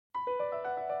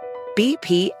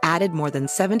BP added more than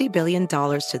 $70 billion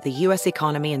to the U.S.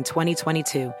 economy in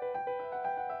 2022.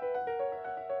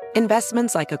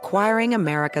 Investments like acquiring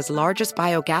America's largest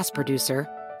biogas producer,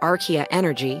 Archaea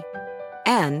Energy,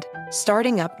 and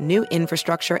starting up new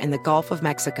infrastructure in the Gulf of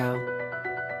Mexico.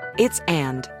 It's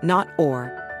and, not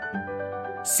or.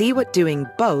 See what doing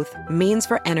both means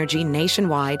for energy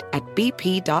nationwide at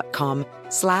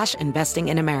bp.com/investing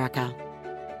in America.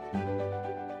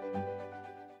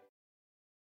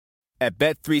 At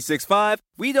Bet365,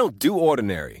 we don't do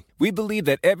ordinary. We believe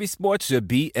that every sport should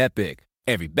be epic.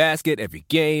 Every basket, every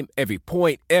game, every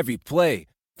point, every play.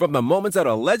 From the moments that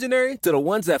are legendary to the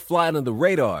ones that fly under the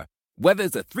radar. Whether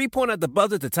it's a three-pointer at the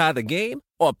buzzer to tie the game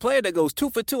or a player that goes 2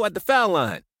 for 2 at the foul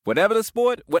line. Whatever the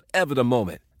sport, whatever the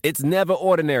moment. It's never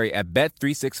ordinary at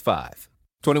Bet365.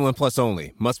 21 plus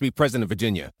only. Must be present in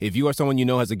Virginia. If you or someone you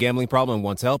know has a gambling problem and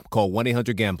wants help, call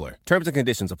 1-800-GAMBLER. Terms and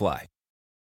conditions apply.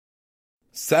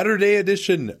 Saturday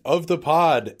edition of the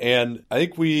pod, and I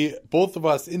think both of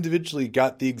us individually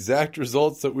got the exact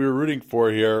results that we were rooting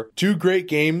for here. 2 great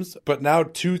games, but now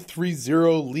 2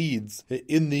 3-0 leads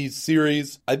in these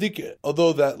series. I think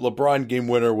although that LeBron game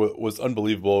winner was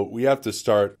unbelievable, we have to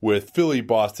start with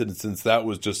Philly-Boston, since that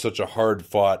was just such a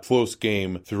hard-fought, close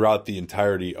game throughout the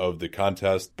entirety of the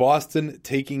contest. Boston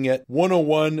taking it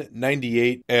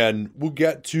 101-98, and we'll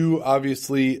get to,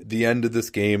 obviously, the end of this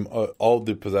game, all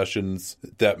the possessions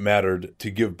that mattered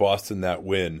to give Boston that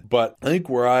win. But I think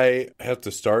where I have to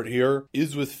start here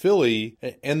is with Philly,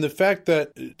 and the fact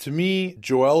that, to me,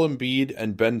 Joel Embiid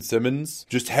and Ben Simmons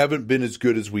just haven't been as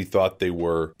good as we thought they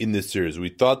were in this series. We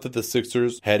thought that the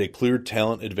Sixers had a clear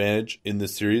talent advantage in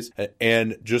this series,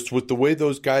 and just with the way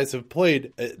those guys have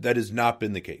played, that has not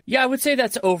been the case. Yeah, I would say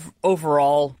that's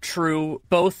overall true.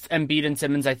 Both Embiid and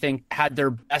Simmons, I think, had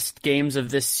their best games of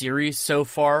this series so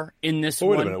far in this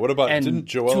one. Wait a minute, what about, didn't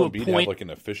Joel Embiid have like an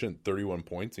efficient 31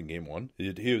 points in game one?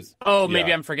 He was. Oh,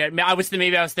 maybe I'm forgetting. I was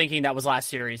thinking that was last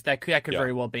series. That could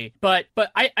very well be. But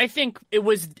I think it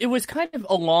was kind of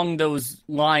along those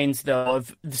lines though,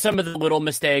 of some of the little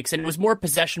mistakes, and it was more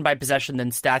possession by possession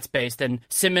than stats based. And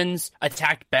Simmons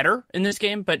attacked better in this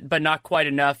game, but not quite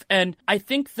enough. And I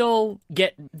think they'll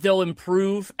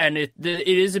improve, and it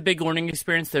is a big learning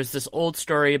experience. There's this old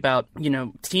story about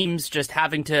teams just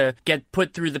having to get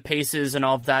put through the paces and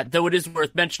all of that. Though it is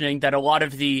worth mentioning that a lot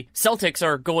of the Celtics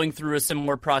are going through a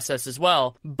similar process as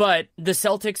well. But the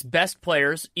Celtics' best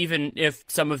players, even if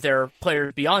some of their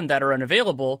players beyond that are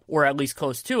unavailable, or at least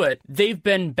close to it, they've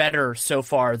been better so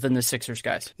far than the Sixers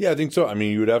guys. Yeah, I think so. I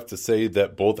mean, you would have to say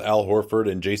that both Al Horford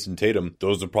and Jason Tatum,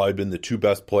 those have probably been the 2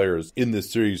 best players in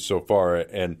this series so far.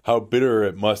 And how bitter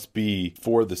it must be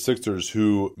for the Sixers,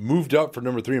 who moved up for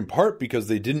number 3 in part because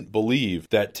they didn't believe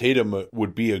that Tatum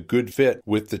would be a good fit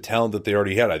with the talent that they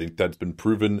already had. I think that's been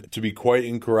proven to be quite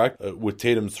incorrect with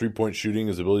Tatum's 3-point shooting,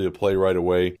 his ability to play right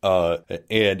away.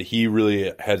 And he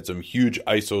really had some huge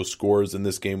ISO scores in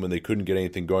this game when they couldn't get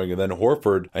anything going. And then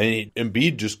Horford,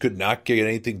 Embiid just could not get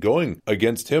anything going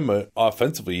against him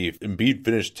offensively. Embiid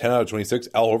finished 10 out of 26.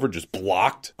 Al Horford just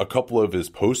blocked a couple of his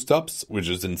post-ups, which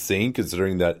is insane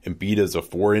considering that Embiid has a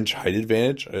 4-inch height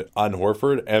advantage on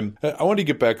Horford. And I want to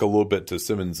get back a little bit to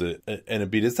Simmons and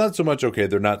Embiid. It's not so much, okay,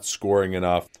 they're not scoring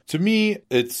enough. To me,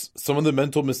 it's some of the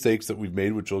mental mistakes that we've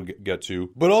made, which we'll get to.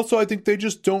 But also, I think they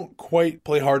just don't quite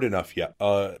play hard enough yet.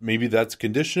 Maybe that's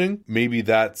conditioning. Maybe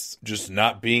that's just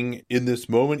not being in this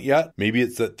moment yet. Maybe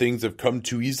it's that things have come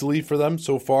too easily for them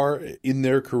so far in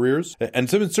their careers. And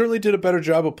Simmons certainly did a better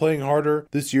job of playing harder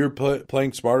this year,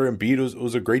 playing smarter. Embiid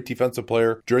was a great defensive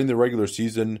player during the regular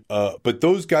season. But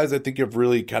those guys, I think, have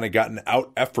really kind of gotten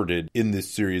out-efforted in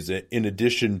this series, in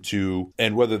addition to,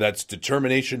 and whether that's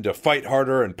determination to fight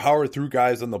harder and power through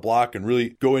guys on the block and really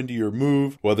go into your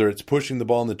move, whether it's pushing the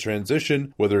ball in the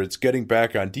transition, whether it's getting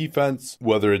back on defense,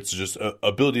 whether it's just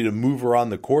ability to move around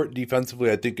the court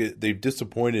defensively. I think they've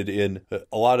disappointed in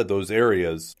a lot of those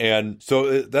areas. And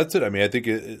so that's it. I mean, I think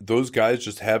those guys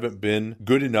just haven't been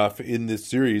good enough in this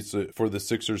series for the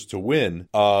Sixers to win.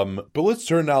 But let's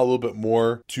turn now a little bit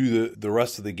more to the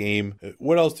rest of the game.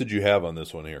 What else did you have on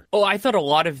this one here? Oh, I thought a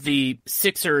lot of the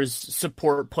Sixers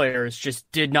support players just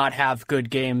did not have good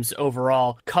games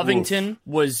overall. Covington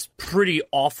was pretty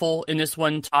awful in this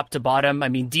one, top to bottom. I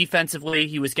mean, defensively,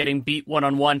 he was getting beat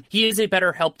one-on-one. He is a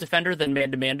better help defender than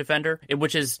man-to-man defender,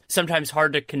 which is sometimes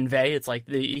hard to convey. It's like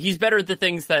he's better at the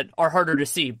things that are harder to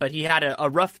see, but he had a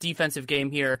rough defensive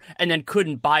game here and then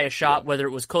couldn't buy a shot, whether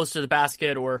it was close to the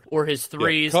basket or his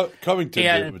threes. Yeah,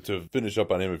 Covington, to finish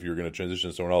up on him, if you're going to transition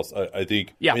to someone else, I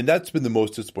think, I mean, that's been the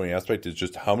most disappointing aspect, is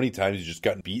just how many times he's just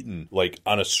gotten beaten, like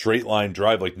on a straight line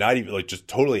drive, like not even, like just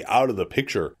totally out of the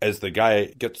picture as the guy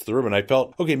gets gets to the rim. And I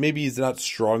felt, okay, maybe he's not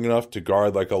strong enough to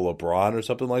guard like a LeBron or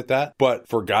something like that. But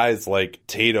for guys like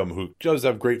Tatum, who does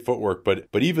have great footwork, but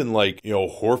even like,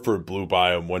 Horford blew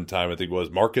by him one time, I think it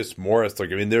was Marcus Morris.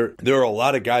 Like, I mean, there are a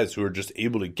lot of guys who are just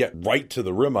able to get right to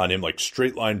the rim on him, like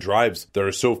straight line drives that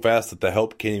are so fast that the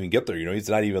help can't even get there. He's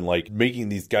not even like making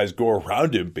these guys go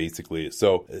around him, basically.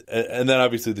 So, and then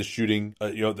obviously the shooting,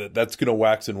 that's going to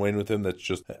wax and wane with him. That's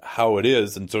just how it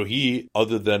is. And so he,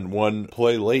 other than one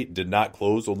play late, did not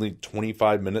close. Only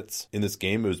 25 minutes in this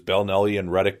game. It was Bellinelli and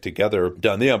Redick together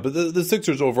down the end. But the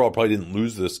Sixers overall probably didn't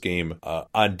lose this game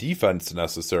on defense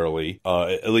necessarily,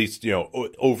 at least,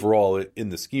 overall in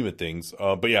the scheme of things.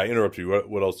 But yeah, I interrupt you.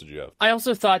 What else did you have? I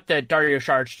also thought that Dario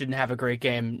Saric didn't have a great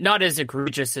game. Not as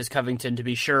egregious as Covington, to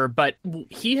be sure, but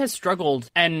he has struggled,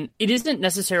 and it isn't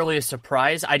necessarily a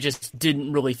surprise. I just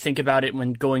didn't really think about it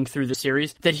when going through the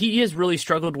series, that he has really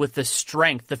struggled with the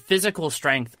strength, the physical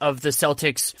strength of the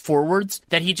Celtics forwards,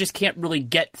 that he just can't really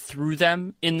get through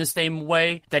them in the same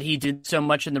way that he did so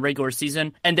much in the regular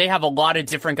season. And they have a lot of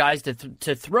different guys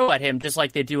to throw at him, just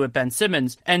like they do with Ben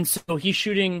Simmons. And so he's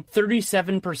shooting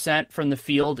 37% from the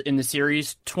field in the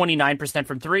series, 29%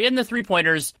 from three, and the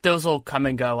three-pointers, those will come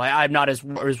and go. I'm not as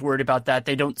worried about that.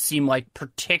 They don't seem like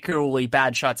particularly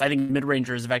bad shots. I think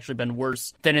mid-rangers have actually been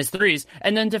worse than his threes.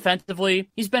 And then defensively,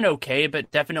 he's been okay,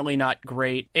 but definitely not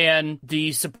great. And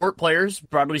the support players,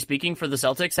 broadly speaking, for the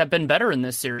Celtics have been better in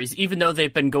this series, even though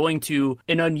they've been going to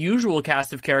an unusual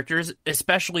cast of characters,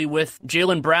 especially with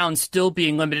Jaylen Brown still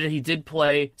being limited. He did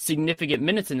play significant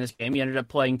minutes in this game. He ended up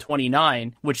playing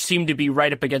 29, which seemed to be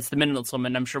right up against the minutes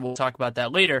limit. I'm sure we'll talk about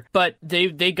that later. But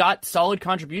they got solid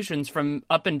contributions from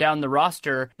up and down the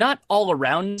roster, not all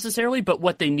around necessarily, but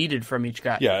what they needed from each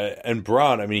guy. Yeah, and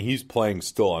Brown, I mean, he's playing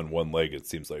still on one leg, it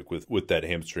seems like, with that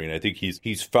hamstring. I think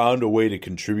he's found a way to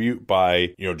contribute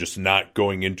by, just not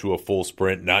going into a full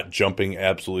sprint, not jumping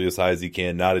absolutely as high as he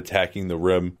can, not attacking the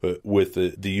rim with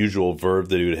the usual verve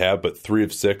that he would have, but 3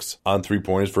 of 6 on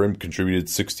 3-pointers for him, contributed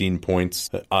 16 points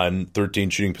on 13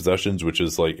 shooting possessions, which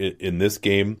is like, in this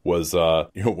game was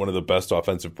one of the best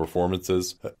offensive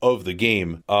performances of the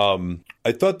game.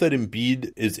 I thought that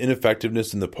Embiid's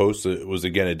ineffectiveness in the post was,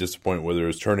 again, a disappointment, whether it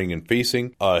was turning and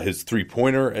facing. His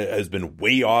 3-pointer has been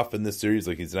way off in this series.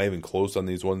 Like, he's not even close on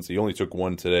these ones. He only took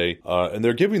one today. And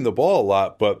they're giving the ball a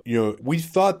lot, but, we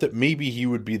thought that maybe he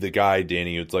would be the guy,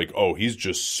 Danny. It's like, oh, he's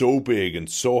just so big and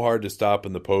so hard to stop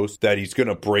in the post that he's going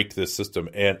to break this system.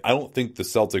 And I don't think the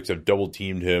Celtics have double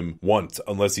teamed him once,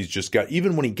 unless he's just got,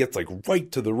 even when he gets like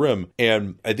right to the rim.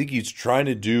 And I think he's trying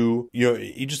to do,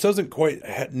 he just doesn't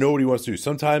quite know what he wants to do.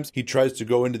 Sometimes he tries to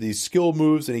go into these skill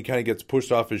moves and he kind of gets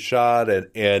pushed off his shot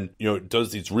and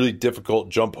does these really difficult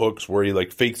jump hooks where he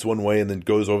like fakes one way and then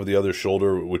goes over the other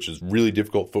shoulder, which is really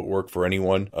difficult footwork for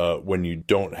anyone when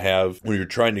you're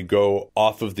trying to go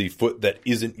off of the foot that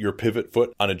isn't your pivot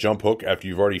foot on a jump hook after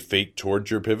you've already faked towards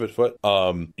your pivot foot.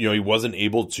 He wasn't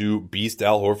able to beast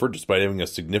Al Horford despite having a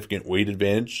significant weight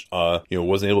advantage.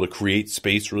 Wasn't able to create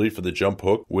space really for the jump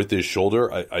hook with his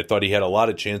shoulder. I thought he had a lot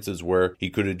of chances where he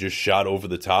could have just shot over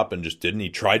the top and just didn't. He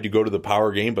tried to go to the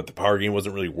power game, but the power game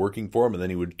wasn't really working for him, and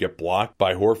then he would get blocked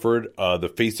by Horford. The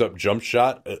face-up jump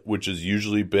shot, which has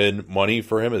usually been money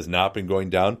for him, has not been going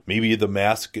down. Maybe the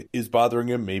mask is bothering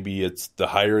him. Maybe it's the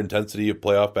higher intensity of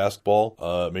playoff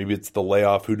basketball. Maybe it's the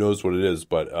layoff. Who knows what it is,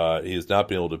 but he has not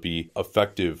been able to be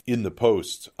effective in the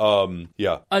post.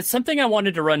 Something I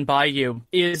wanted to run by you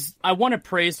is I want to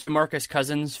praise DeMarcus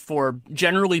Cousins for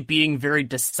generally being very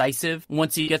decisive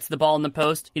once he gets the ball in the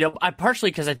post.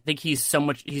 Partially because I think he's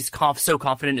so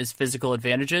confident in his physical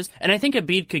advantages, and I think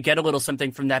Embiid could get a little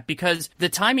something from that because the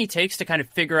time he takes to kind of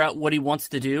figure out what he wants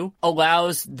to do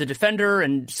allows the defender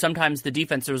and sometimes the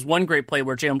defense. There was one great play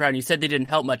where Jaylen Brown, you said they didn't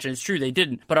help much, and it's true they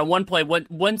didn't, but on one play,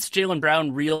 once Jaylen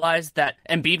Brown realized that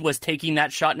Embiid was taking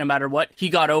that shot no matter what, he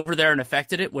got over there and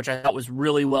affected it, which I thought was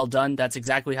really well done. That's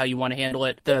exactly how you want to handle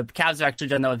it. The Cavs have actually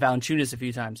done that with Valanciunas a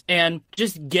few times, and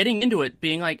just getting into it,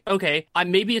 being like, okay,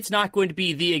 maybe it's not going to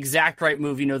be the exact right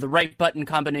move, the right button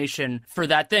combination for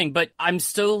that thing, but I'm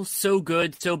still so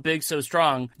good, so big, so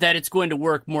strong that it's going to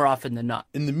work more often than not.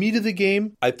 In the meat of the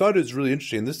game, I thought it was really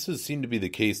interesting. This has seemed to be the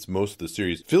case most of the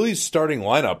series. Philly's starting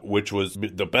lineup, which was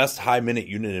the best high-minute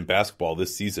unit in basketball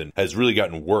this season, has really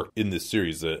gotten work in this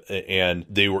series, and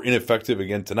they were ineffective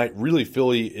again tonight. Really,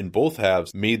 Philly in both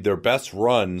halves made their best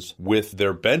runs with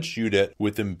their bench unit,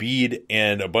 with Embiid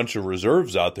and a bunch of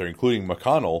reserves out there, including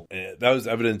McConnell. That was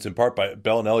evidenced in part by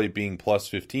Bellinelli being plus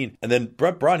 15. And then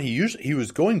Brett Brown, he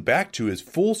was going back to his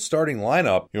full starting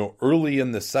lineup, early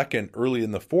in the second, early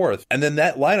in the fourth. And then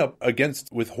that lineup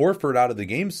with Horford out of the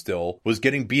game still was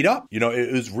getting beat up.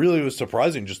 It was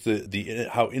surprising just the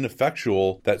how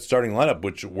ineffectual that starting lineup,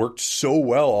 which worked so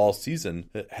well all season,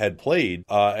 had played.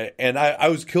 And I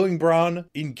was killing Brown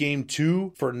in game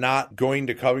 2 for not going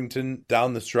to Covington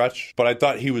down the stretch, but I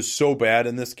thought he was so bad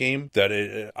in this game that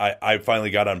I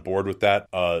finally got on board with that.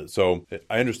 So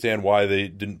I understand why they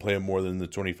didn't play him more than the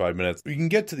 25 minutes. We can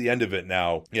get to the end of it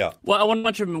now. Yeah. Well, I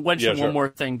want to mention one more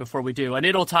thing before we do, and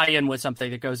it'll tie in with something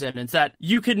that goes in. It's that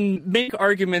you can make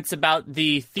arguments about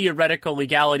the theoretical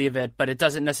legality of it, but it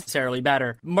doesn't necessarily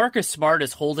matter. Marcus Smart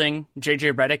is holding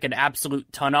JJ Redick an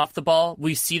absolute ton off the ball.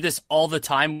 We see this all the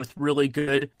time with really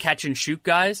good catch and shoot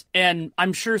guys, and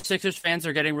I'm sure Sixers fans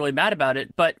are getting really mad about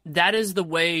it, but that is the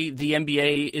way the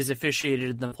NBA is officiated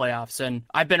in the playoffs. And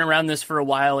I've been around this for a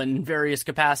while in various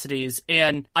capacities,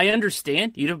 and I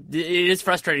understand, it is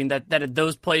frustrating that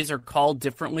those plays are called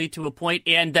differently to a point,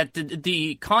 and that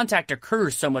the contact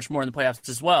occurs so much more in the playoffs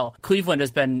as well. Cleveland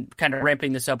has been kind of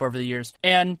ramping this up over the years,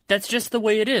 and that's just the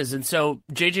way it is. And so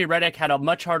JJ Redick had a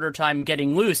much harder time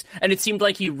getting loose, and it seemed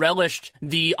like he relished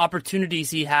the opportunities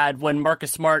he had when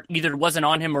Marcus Smart either wasn't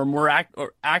on him or more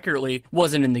accurately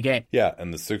wasn't in the game. Yeah,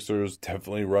 and the Sixers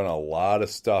definitely run a lot of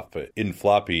stuff in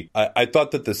floppy. I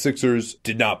thought that the Sixers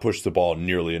did not push the ball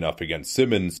nearly enough against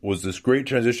Simmons. Was this great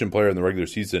transition player in the regular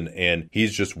season, and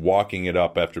he's just walking it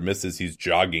up after misses. He's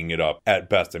jogging it up at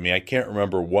best. I mean, I can't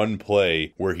remember one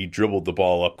play where he dribbled the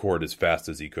ball up court as fast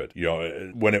as he could.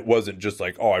 When it wasn't just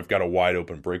like, oh, I've got a wide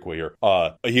open breakaway here.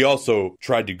 He also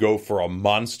tried to go for a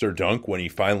monster dunk when he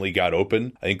finally got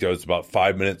open. I think there was about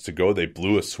 5 minutes to go. They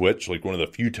blew a switch, like one of the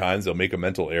few times they'll make a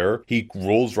mental error. He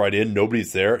rolls right in.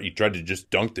 Nobody's there. He tried to just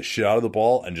dunk the shit out of the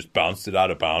ball and just bounced it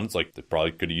out of bounds. Like, they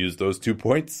probably could have used those 2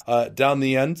 points down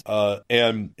the end.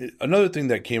 And another thing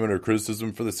that came under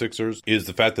criticism for the Sixers is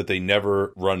the fact that they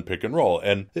never run pick and roll.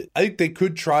 And I think they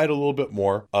could try it a little bit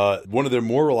more. One of their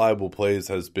more reliable plays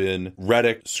has been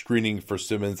Redick screening for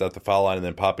Simmons at the foul line and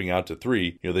then popping out to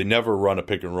three. They never run a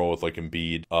pick and roll with like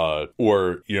Embiid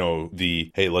or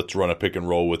hey, let's run a pick and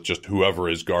roll with just whoever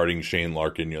is guarding Shane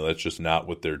Larkin. That's just not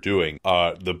what they're doing.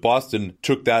 The Boston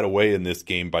took that away in this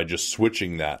game by just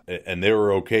switching that, and they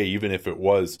were okay even if it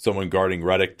was someone guarding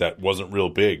Redick that wasn't real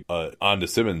big onto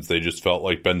Simmons. They just felt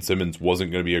like Ben Simmons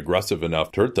wasn't going to be aggressive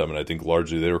enough to hurt them, and I think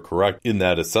largely they were correct in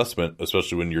that assessment,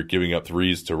 especially when you're giving up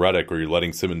threes to Redick or you're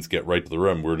letting Simmons get right to the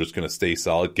rim. We're just going to stay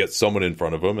solid, get someone in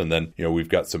front of him, and then we've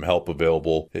got some help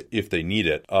available if they need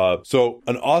it. So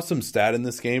an awesome stat in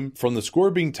this game, from the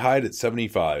score being tied at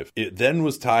 75, it then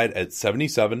was tied at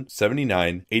 77,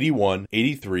 79, 81,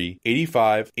 83,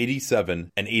 85,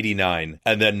 87, and 89,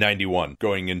 and then 91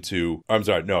 going into,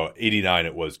 89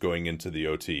 it was going into the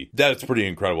OT. That's pretty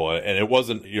incredible. And it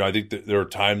wasn't, I think that there were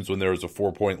times when there was a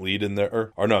 4-point lead in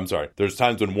there, there's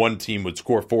times when one team would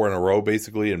score 4 in a row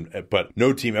basically, but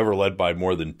no team ever led by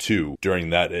more than 2 during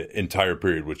that entire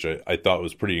period, which I thought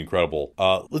was pretty incredible.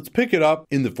 Let's pick it up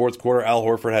in the fourth quarter. Al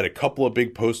Horford had a couple of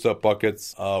big post-up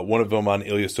buckets, one of them on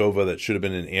Ilyasova that should have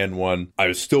been an and one.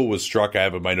 I still was struck, I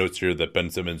have in my notes here, that Ben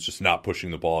Simmons just not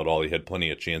pushing the ball at all. He had plenty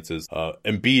of chances.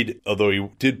 Embiid, although he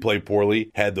did play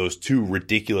poorly, had those 2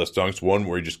 ridiculous dunks, one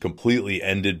where he just completely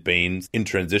ended Baines in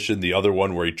transition, the other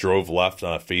one where he drove left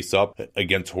on a face-up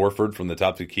against Horford from the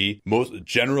top of the key.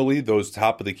 Generally, those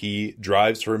top of the key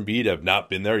drives for Embiid have not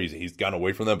been there. He's gone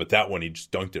away from them, but that one, he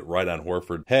just dunked it right on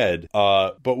Horford's head.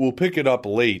 But we'll pick it up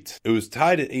late. It was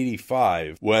tied at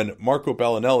 85 when Marco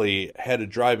Bellinelli had a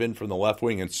drive in from the left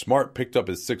wing and Smart picked up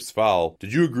his 6th foul.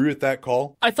 Did you agree with that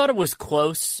call? I thought it was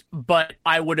close, but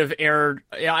I would have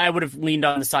leaned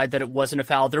on the side that it wasn't a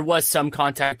foul. There was some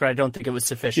contact, but I don't think it was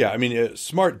sufficient. Yeah, I mean,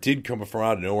 Smart did come from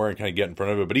out of nowhere and kind of get in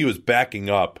front of it, but he was backing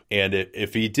up, and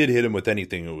if he did hit him with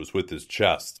anything, it was with his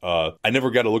chest. I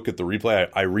never got to look at the replay.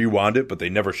 I rewound it, but they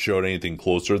never showed anything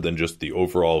closer than just the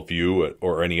overall view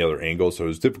or any other angle, so it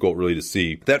was difficult really to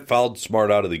see. That fouled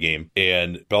Smart out of the game,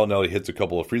 and Bellinelli hits a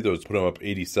couple of free throws, put him up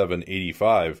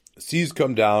 87-85. C's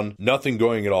come down, nothing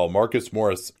going at all. Marcus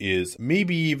Morris is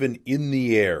maybe even in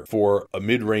the air for a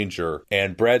mid-ranger,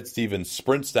 and Brad Stevens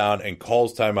sprints down and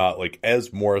calls timeout like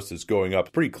as Morris is going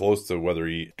up, pretty close to whether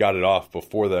he got it off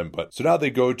before then. But so now they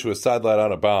go to a sideline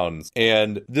out of bounds,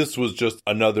 and this was just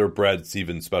another Brad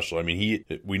Stevens special. I mean,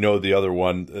 we know the other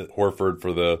one, Horford,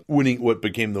 for the winning, what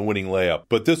became the winning layup,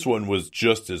 but this one was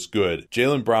just as good.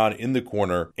 Jaylen Brown in the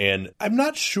corner, and I'm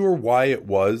not sure why it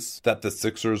was that the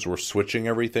Sixers were switching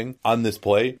everything on this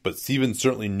play, but Stevens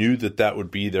certainly knew that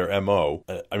would be their MO.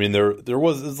 I mean, there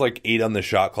was like 8 on the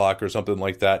shot clock or something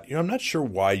like that. I'm not sure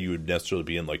why you would necessarily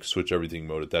be in like switch everything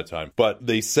mode at that time. But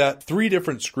they set 3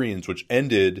 different screens, which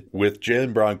ended with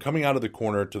Jaylen Brown coming out of the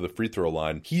corner to the free throw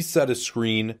line. He set a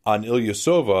screen on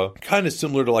Ilyasova, kind of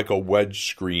similar to like a wedge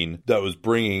screen that was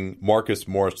bringing Marcus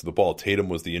Morris to the ball. Tatum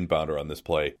was the inbounder on this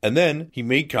play. And then he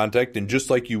made contact, and just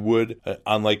like you would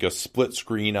on like a split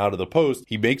screen out of the post,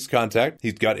 he makes contact.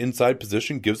 He's got inside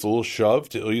position, gives a little shove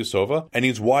to Ilyasova, and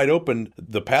he's wide open.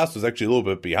 The pass was actually a little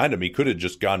bit behind him. He could have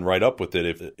just gone right up with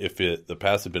it if the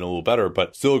pass had been a little better,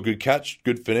 but still a good catch,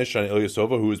 good finish on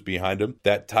Ilyasova, who was behind him.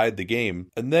 That tied the game.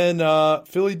 And then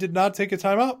Philly did not take a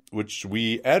timeout, which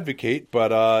we advocate,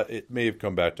 but it may have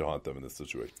come back to haunt them in this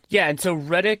situation. Yeah, and so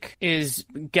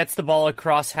Redick gets the ball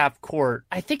across half court.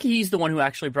 I think he's the one who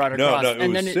actually brought it across. No, it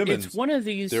was Simmons. It's one of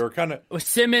these. They were kind of it was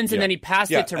Simmons, and then he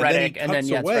passed it to Redick, and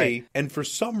then away, right. And for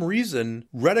some reason,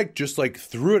 Redick just like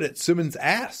threw it at Simmons'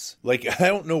 ass. Like I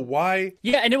don't know why.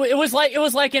 Yeah, and it was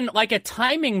like in like a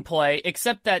timing play,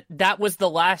 except that was the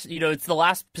last. It's the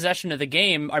last possession of the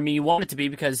game. I mean, you want it to be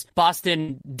because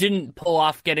Boston didn't pull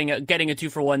off getting a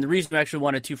 2-for-1. The reason we actually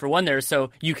won a 2-for-1 there is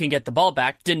so you can get the ball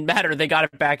back. Didn't matter. They got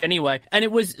it back anyway. And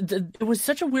it was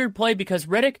such a weird play because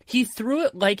Redick, he threw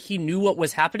it like he knew what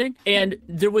was happening, and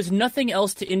there was nothing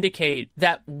else to indicate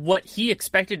that what he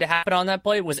expected to happen on that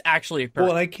play was actually occurring.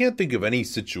 Well, and I can't think of any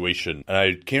situation, and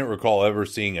I can't recall ever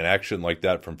seeing an action like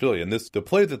that from Philly. And the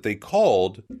play that they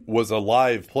called was a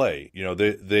live play.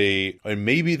 And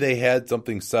maybe they had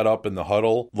something set up in the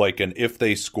huddle, like an if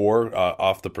they score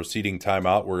off the preceding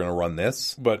timeout, we're going to run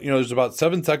this. But, there's about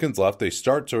 7 seconds left. They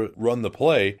start to run the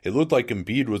play. It looked like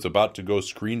Embiid was about to go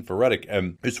screen for Redick.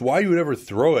 And it's why you would ever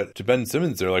throw it to Ben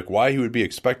Simmons there, like why he would be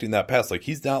expecting that pass. Like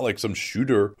he's not like some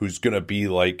shooter who's going to be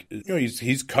like,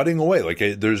 he's cutting away. Like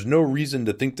there's no reason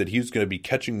to think that he's going to be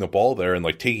catching the ball there and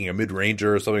like taking a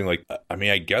mid-ranger or something. Like, I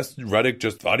mean, I guess Redick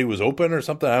just thought he was open or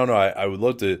something. I don't know. I would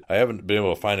love to. I haven't been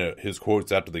able to find his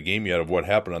quotes after the game yet of what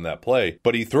happened on that play,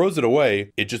 but he throws it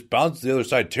away. It just bounces to the other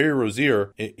side. Terry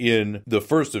Rozier, in the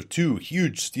first of 2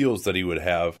 huge steals that he would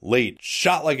have late,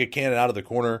 shot like a cannon out of the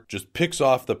corner, just picks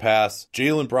off the pass.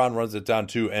 Jaylen Brown runs it down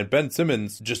too, and Ben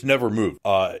Simmons just never moved.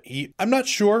 I'm not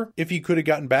sure if he could have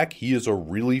gotten back. He is a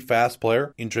really fast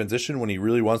player in transition when he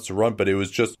really wants to run, but it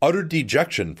was just utter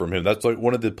dejection from him. That's like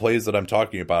one of the plays that I'm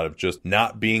talking about of just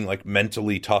not being like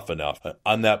mentally tough enough.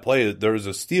 On that play, there was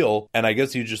a steal, and I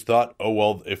guess you just thought, oh,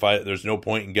 well, there's no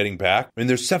point in getting back. I mean,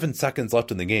 there's 7 seconds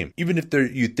left in the game. Even if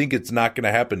you think it's not going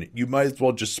to happen, you might as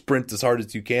well just sprint as hard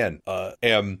as you can.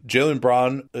 And Jaylen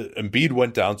Brown, Embiid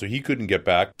went down, so he couldn't get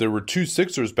back. There were 2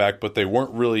 Sixers back, but they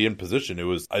weren't really in position. It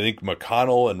was, I think,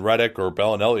 McConnell and Redick, or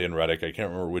Bellinelli and Redick. I can't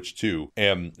remember which 2.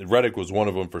 And Redick was one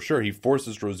of them for sure. He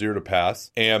forces Rozier to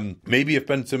pass. And maybe if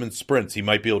Ben Simmons sprints, he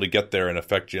might be able to get there and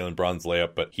affect Jaylen Brown's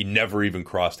layup, but he never even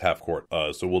crossed half court.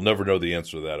 So we'll never know the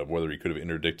answer to that, of whether he could have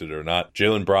interdicted it or not.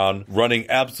 Jaylen Brown, running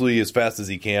absolutely as fast as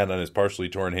he can on his partially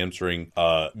torn hamstring,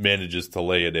 manages to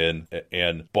lay it in,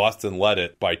 and Boston led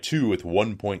it by 2 with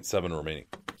 1.7 remaining.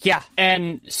 Yeah,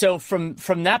 and so from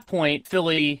that point,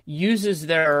 Philly uses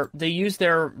their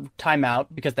timeout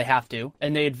because they have to,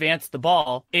 and they advance the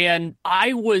ball. And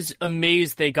I was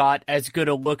amazed they got as good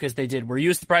a look as they did. Were you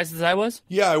as surprised as I was?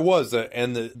 Yeah, I was.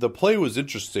 And the play was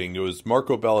interesting. It was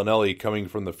Marco Bellinelli coming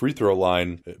from the free throw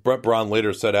line. Brett Brown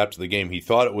later said after the game he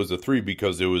thought it was a 3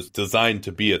 because it was designed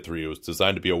to be a 3. It was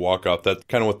designed to be a walk-off. That's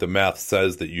kind of what the math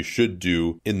says that you should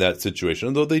do in that situation.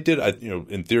 Although they did,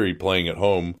 in theory, playing at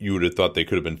home, you would have thought they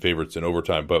could have been favorites in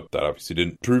overtime, but that obviously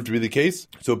didn't prove to be the case.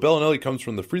 So Bellinelli comes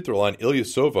from the free throw line.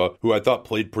 Ilyasova, who I thought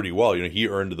played pretty well, he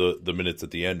earned the minutes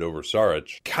at the end over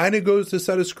Saric, kind of goes to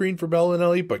set a screen for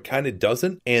Bellinelli, but kind of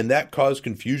doesn't. And that caused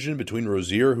confusion between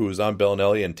Rozier, who was on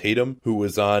Bellinelli, and Tatum, who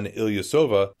was on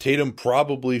Ilyasova. Tatum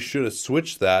probably should have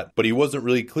switched that, but he wasn't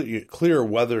really clear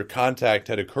whether contact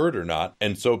had occurred or not.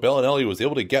 And so Bellinelli was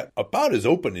able to get about as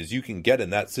open as you can get in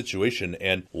that situation,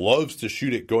 and loves to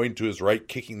shoot it going to his right,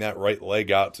 kicking that right leg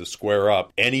out to square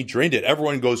up, and he drained it.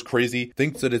 Everyone goes crazy,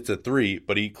 thinks that it's a 3,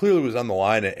 but he clearly was on the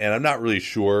line, and I'm not really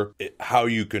sure how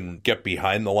you can get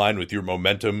behind the line with your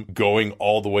momentum going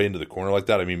all the way into the corner like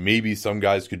that. I mean, maybe some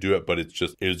guys could do it, but it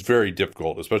was very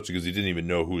difficult, especially because he didn't even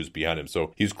know who was behind him.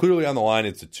 So he's clearly on the line.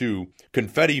 It's a 2.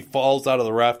 Confetti falls out of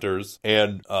the rafters,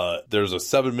 and there's a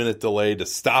 7-minute delay to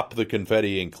stop the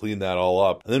confetti and clean that all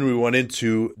up. And then we went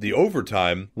into the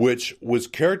overtime, which was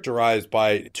characterized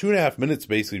by 2.5 minutes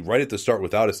basically right at the start with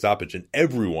without a stoppage, and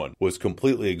everyone was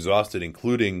completely exhausted,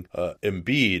 including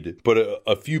Embiid. But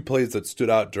a few plays that stood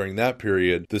out during that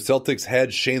period, the Celtics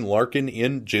had Shane Larkin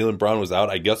in. Jaylen Brown was out,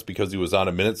 I guess, because he was on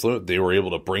a minutes limit. They were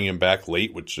able to bring him back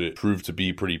late, which it proved to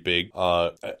be pretty big.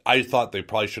 I thought they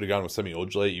probably should have gone with Semi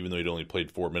Ojeleye, even though he'd only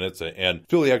played 4 minutes. And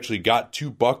Philly actually got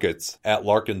 2 buckets at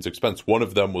Larkin's expense. One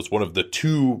of them was one of the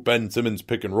 2 Ben Simmons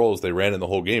pick and rolls they ran in the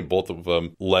whole game. Both of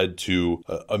them led to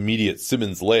immediate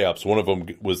Simmons layups. One of them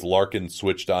was Larkin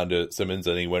switched onto Simmons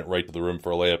and he went right to the rim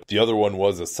for a layup. The other one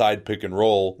was a side pick and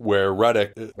roll where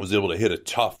Redick was able to hit a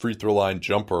tough free throw line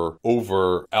jumper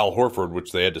over Al Horford,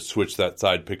 which they had to switch that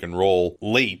side pick and roll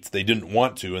late. They didn't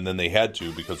want to, and then they had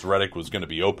to because Redick was going to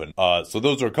be open. So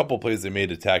those are a couple plays they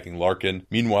made attacking Larkin.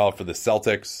 Meanwhile, for the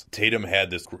Celtics, Tatum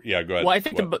had this. Yeah, go ahead. Well, I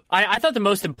think I thought the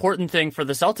most important thing for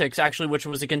the Celtics, actually, which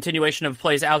was a continuation of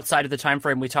plays outside of the time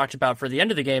frame we talked about for the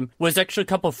end of the game, was actually a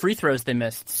couple of free throws they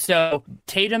missed. So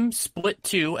Tatum split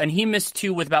 2, and he missed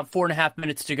 2 with about 4.5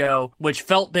 minutes to go, which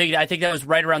felt big. I think that was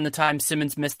right around the time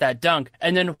Simmons missed that dunk.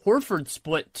 And then Horford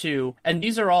split 2, and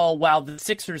these are all while the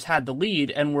Sixers had the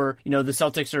lead and were, the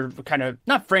Celtics are kind of,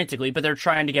 not frantically, but they're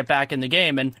trying to get back in the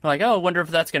game. And they're like, oh, I wonder if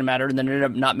that's going to matter. And then it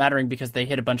ended up not mattering because they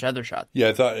hit a bunch of other shots. Yeah,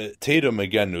 I thought Tatum,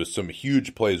 again, was some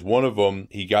huge plays. One of them,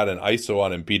 he got an ISO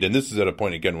on Embiid, and this is at a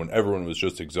point, again, when everyone was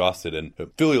just exhausted, and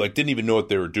Philly, didn't even know what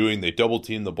they were doing. They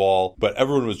double-teamed the ball, but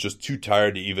everyone was just too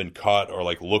tired to even cut or,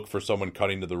 look for someone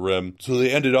cutting to the rim. So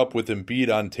they ended up with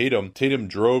Embiid on Tatum. Tatum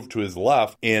drove to his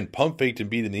left and pump-faked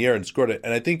Embiid in the air and scored it.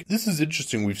 And I think this is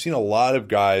interesting. We've seen a lot of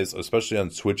guys, especially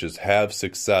on switches, have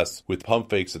success with pump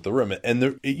fakes at the rim. And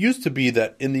it used to be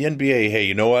that in the NBA, hey,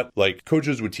 you know what?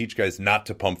 Coaches would teach guys not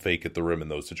to pump fake at the rim in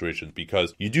those situations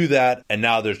because you do that and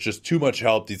now there's just too much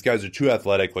help. These guys are too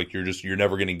athletic. You're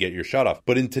never going to get your shot off.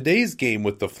 But in today's game,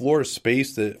 with the floor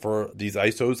space for these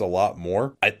ISOs a lot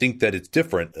more, I think that it's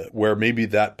different, where maybe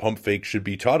that pump fake should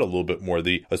be taught a little bit more,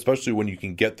 especially when you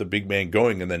can get the big man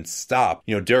going and then stop.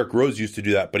 Derrick Rose used to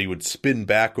do that, but he would spin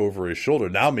back over his shoulder.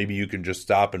 Now maybe you can just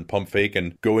stop and pump fake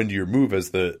and go into your move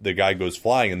as the guy goes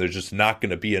flying, and there's just not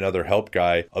going to be another help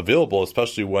guy available,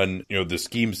 especially when, the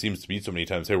scheme seems to be so many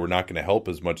times, hey, we're not going to help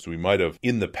as much as we might have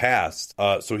in the past.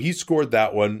 So he scored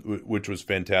that one, which was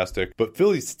fantastic, but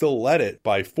Philly still led it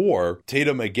by 4.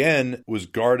 Tatum, again, was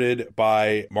guarded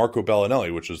by Marco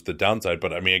Bellinelli, which was the downside,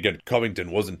 but again,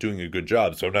 Covington wasn't doing a good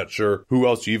job, so I'm not sure who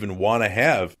else you even want to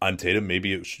have on Tatum. Maybe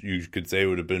you could say it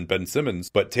would have been Ben Simmons,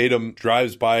 but Tatum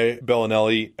drives by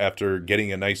Bellinelli after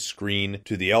getting a nice screen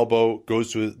to the elbow,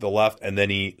 goes to the left, and then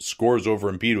he scores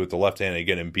over Embiid with the left hand.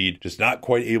 Again, Embiid just not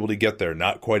quite able to get there,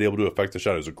 not quite able to affect the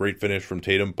shot. It was a great finish from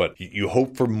Tatum, but you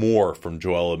hope for more from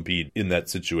Joel Embiid in that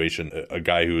situation, a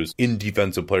guy who is in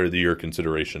Defensive Player of the Year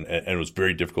consideration and was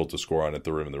very difficult to score on at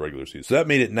the rim in the regular season. So that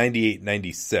made it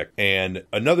 98-96. And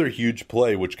another huge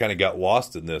play, which kind of got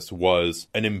lost in this, was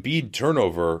an Embiid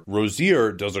turnover.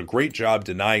 Rozier does a great job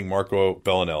denying Marco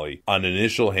Bellinelli on an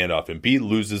initial handoff. Embiid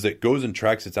loses it, goes and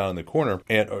tracks it down in the corner,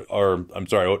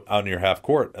 out near half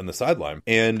court on the sideline.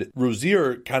 And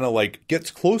Rozier kind of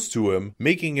gets close to him,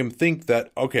 making him think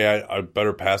that, okay, I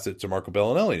better pass it to Marco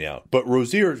Bellinelli now. But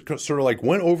Rozier sort of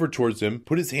went over towards him,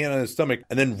 put his hand on his stomach,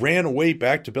 and then ran away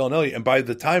back to Bellinelli. And by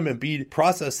the time Embiid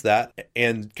processed that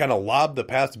and kind of lobbed the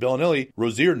pass to Bellinelli,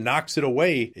 Rozier knocks it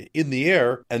away in the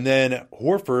air. And then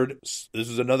Horford, this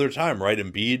is another time, right?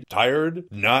 Embiid, tired,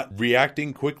 not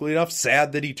reacting quickly enough,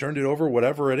 sad that he turned it over,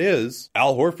 whatever it is.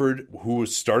 Al Horford, who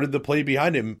started the play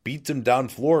behind him, beats him down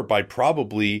floor by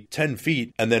probably 10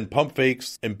 feet and then pump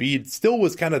fakes. Embiid still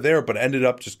was kind of there, but ended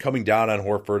up just coming down on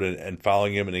Horford and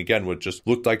fouling him. And again, what just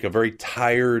looked like a very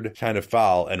tired kind of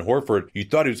foul. And Horford, you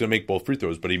thought he was going to make both free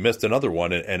throws, but he missed another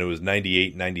one, and it was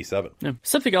 98-97. Yeah.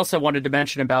 Something else I wanted to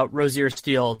mention about Rozier's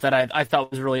steal that I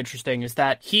thought was really interesting is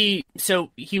that he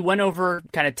went over,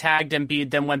 kind of tagged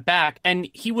Embiid, then went back, and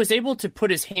he was able to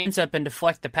put his hands up and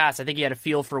deflect the pass. I think he had a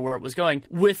feel for where it was going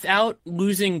without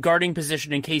losing guarding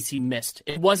position in case he missed.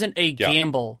 It wasn't a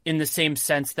gamble in the same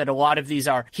sense that a lot of these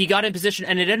are. He got in position,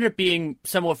 and it ended up being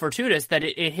somewhat fortuitous that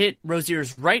it hit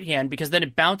Rozier's right hand, because then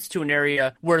it bounced to an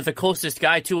area where the closest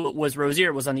guy to it was Rozier.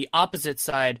 It was on the opposite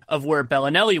side of where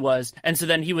Bellinelli was, and so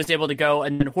then he was able to go,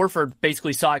 and then Horford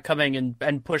basically saw it coming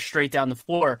and pushed straight down the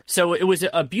floor. So it was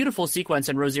a beautiful sequence,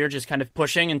 and Rozier just kind of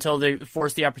pushing until they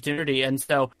forced the opportunity. And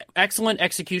so excellent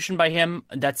execution by him.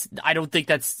 I don't think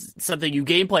that's something you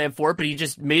game plan for, but he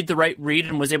just made the right read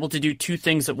and was able to do two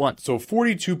things at once. So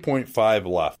 42.5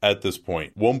 left at this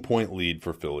point, 1 point lead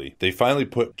for Philly. They finally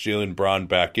put Jaylen Brown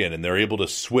back in, and they're able to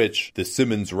switch the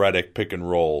Simmons-Redick pick and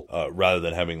roll rather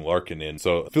than having Larkin in.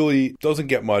 So Philly doesn't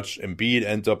get much. Embiid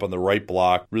ends up on the right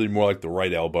block, really more like the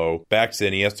right elbow. Backs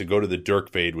in. He has to go to the Dirk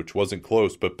fade, which wasn't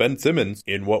close, but Ben Simmons,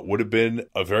 in what would have been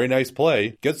a very nice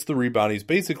play, gets the rebound. He's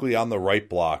basically on the right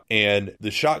block, and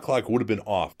the shot clock would have been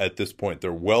off at this point.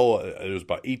 It was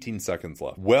about 18 seconds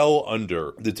left, well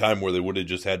under the time where they would have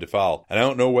just had to foul. And I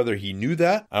don't know whether he knew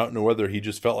that. I don't know whether he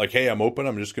just felt like, hey, I'm open,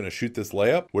 I'm just going to shoot this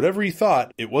layup. Whatever he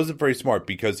thought, it wasn't very smart,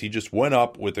 because he just went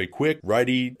up with a quick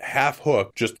righty half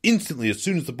hook just instantly as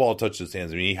soon as the ball touched his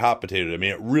hands. I mean, he hot potatoed. I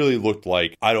mean, it really looked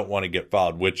like, I don't want to get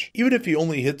fouled, which even if he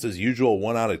only hits his usual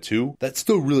 1 out of 2, that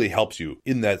still really helps you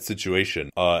in that situation.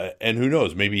 And who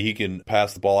knows, maybe he can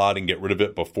pass the ball out and get rid of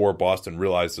it before Boston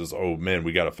realizes, oh man,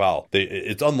 we got a foul.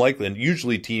 It's unlikely, and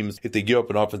usually teams, if they give up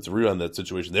an offensive rebound in that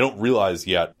situation, they don't realize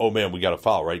yet, oh man, we got a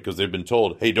foul, right? Because they've been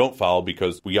told, hey, don't foul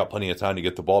because we got plenty of time to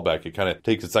get the ball back. It kind of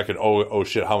takes a second, oh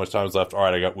shit, how much time is left? All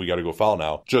right, we got to go foul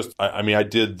now. I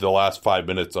did the last 5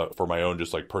 minutes for my own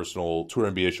just like personal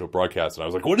Tour NBA show broadcast, and I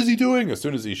was like, what is he doing? As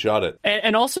soon as he shot it.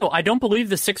 And also, I don't believe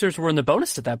the Sixers were in the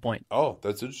bonus at that point. Oh,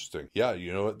 that's interesting. Yeah,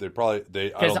 you know what?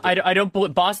 Because I don't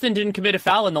believe Boston didn't commit a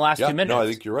foul in the last 2 minutes. No, I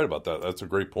think you're right about that. That's a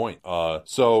great point.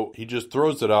 So he just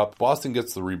throws it up. Boston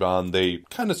gets the rebound. They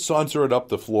kind of saunter it up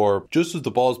the floor. Just as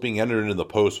the ball is being entered into the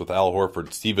post with Al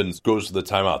Horford, Stevens goes to the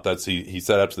timeout. He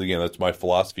said after the game, that's my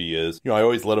philosophy is, I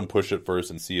always let him push it first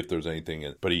and see if there's anything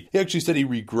in it. But he actually said he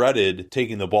regretted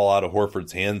taking the ball out of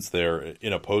Horford's hands there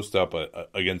in a post-up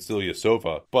against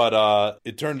Ilyasova. But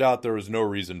it turned out there was no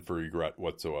reason for regret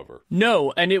whatsoever.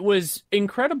 No, and it was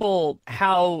incredible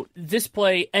how this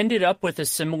play ended up with a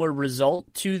similar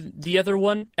result to the other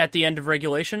one at the end of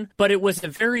regulation, but it was a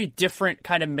very different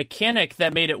kind of mechanic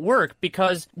that made it work,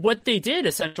 because what they did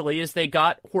essentially is they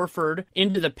got Horford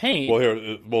into the paint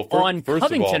on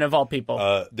Covington of all people.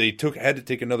 They had to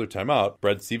take another timeout.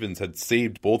 Brad Stevens had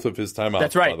saved both of his timeouts,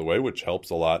 That's right, by the way, which helps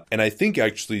a lot. And I think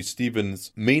actually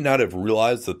Stevens may not have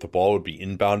realized that the ball would be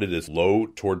inbounded as low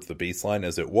towards the baseline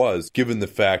as it was, given the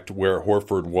fact where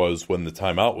Horford was when the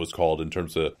timeout was called, in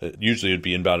terms of usually it'd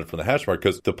be inbounded from the hash mark,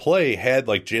 because the play had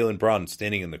like Jaylen Brown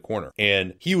standing in the corner,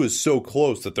 and he was so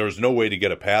close that there was no way to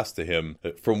get a pass to him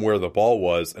from where the ball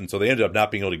was, and so they ended up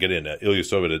not being able to get in.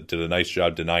 Ilyasova did a nice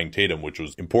job denying Tatum, which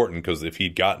was important, because if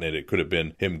he'd gotten it, it could have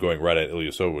been him going right at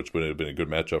Ilyasova, which would have been a good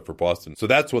matchup for Boston. So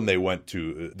that's when they went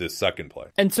to this second play.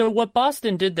 And so what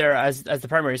Boston did there as the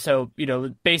primary, so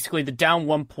basically the down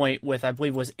 1 point with, I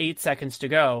believe, was 8 seconds to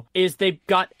go, is they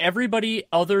got everybody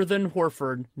other than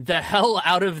Horford the hell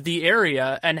out of the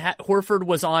area, and Horford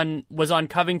was on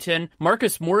Covington.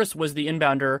 Marcus Morris was the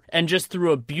inbounder, and just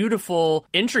threw a beautiful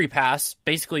entry pass,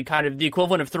 basically kind of the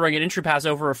equivalent of throwing an entry pass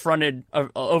over a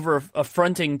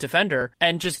fronting defender,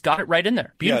 and just got it right in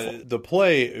there. Beautiful. Yeah, the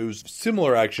play, it was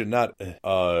similar action, not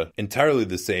entirely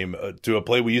the same, to a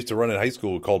play we used to run in high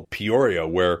school called Peoria,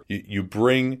 where you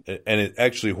bring, and it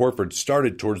actually Horford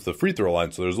started towards the free throw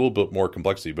line, so there's a little bit more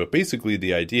complexity, but basically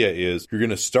the idea is you're going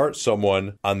to start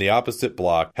someone on the opposite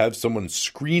block, have someone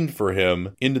screen for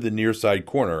him into the near side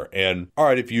corner, and all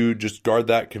right, if you just guard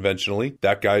that conventionally,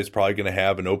 that guy is probably going to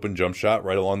have an open jump shot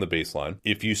right along the baseline.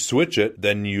 If you switch it,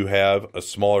 then you have a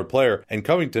smaller player, and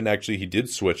Covington actually, he did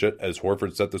switch it as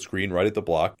Horford set the screen right at the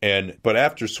block, but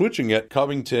after switching it,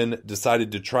 Covington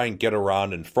decided to try and get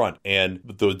around in front, and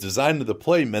the design of the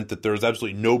play meant that there was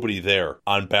absolutely nobody there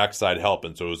on backside help,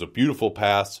 and so it was a beautiful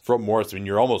pass from Morris. I mean,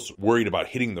 you're almost worried about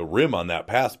hitting the rim on that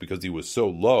pass because he was so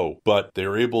low, but they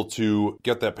were able to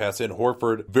get that pass in.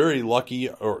 Horford, very lucky,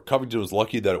 or Covington was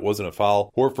lucky that it wasn't a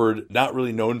foul. Horford, not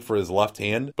really known for his left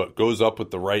hand, but goes up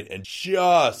with the right and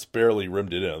just barely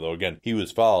rimmed it in, although again, he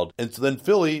was fouled. And so then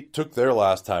Philly took their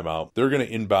last timeout. They're going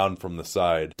to inbound from the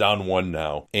side, down 1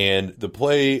 now. And the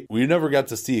play, we never got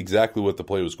to see exactly what the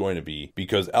play was going to be,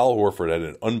 because Al Horford had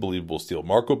an unbelievable steal.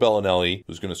 Marco Bellinelli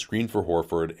was going to screen for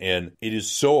Horford, and it is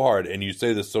so hard, and you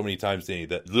say this so many times, Danny,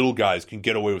 that little guys can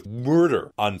get away with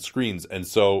murder on screens. And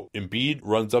so Embiid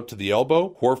runs up to the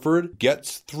elbow, Horford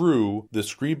gets through the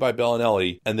screen by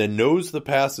Bellinelli, and then knows the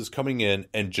pass is coming in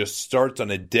and just starts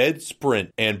on a dead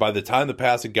sprint. And by the time the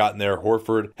pass had gotten there,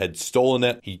 Horford had stolen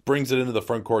it. He brings it into the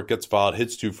front court, gets fouled,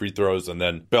 hits 2 free throws, and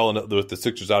then with the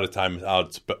Sixers out of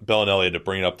timeouts, Bellinelli had to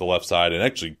bring it up the left side and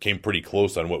actually came pretty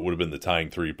close on what would have been the tying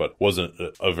 3, but wasn't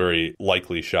a very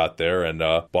likely shot there. And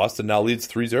Boston now leads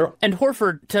 3-0. And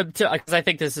Horford, because I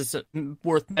think this is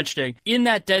worth mentioning, in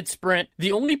that dead sprint,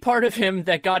 the only part of him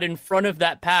that got in front of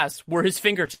that pass were his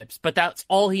fingertips, but that's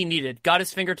all he needed. Got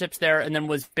his fingertips there, and then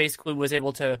was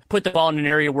able to put the ball in an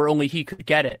area where only he could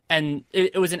get it. And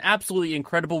it was an absolutely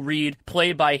incredible read,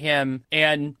 play by him,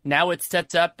 and now it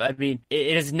sets up, I mean,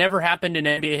 it has never happened in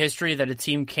NBA history that a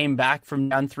team came back from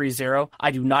down 3-0.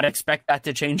 I do not expect that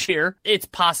to change here. It's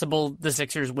possible the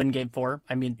Sixers win game 4.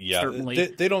 I mean, certainly.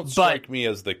 They don't strike me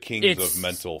as the kings of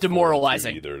mental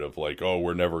demoralizing either, of like, oh,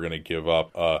 we're never going to give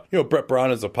up. Brett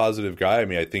Brown is a positive guy. I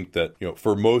mean, I think that,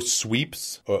 for most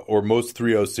sweeps or most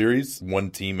 3-0 series,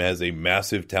 one team has a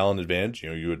massive talent advantage.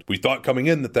 We thought coming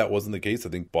in that wasn't the case. I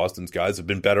think Boston's guys have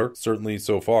been better, certainly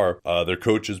so far. Their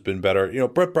coach has been better.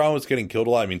 Brett Brown was getting killed a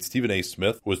lot. I mean, Stephen A.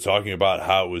 Smith was talking about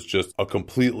how it was just a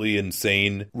completely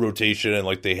insane rotation, and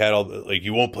like they had all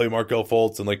you won't play Markelle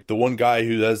Fultz, and like the one guy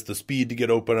who has the speed to get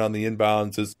open on the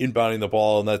inbounds is inbounding the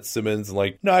ball, and that's Simmons.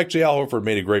 And no, actually Al Horford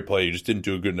made a great play. He just didn't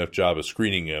do a good enough job of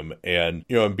screening him. And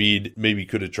Embiid maybe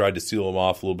could have tried to seal him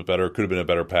off a little bit better. Could have been a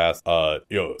better pass.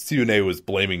 Stephen A. was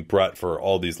blaming Brett for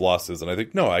all these losses, and I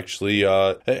think no, actually,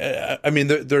 I mean,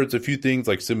 there's a few things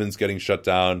like Simmons getting shut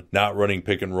down, not running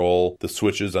pick and roll, the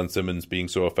switches on Simmons being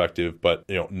so effective, but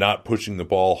not pushing the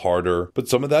ball harder. But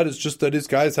some of that is just that his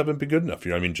guys haven't been good enough.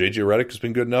 I mean, JJ Redick has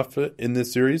been good enough in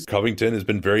this series. Covington has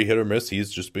been very hit or miss.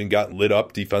 He's just been gotten lit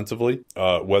up defensively,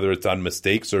 whether it's on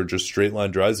mistakes or just straight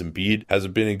line drives. Embiid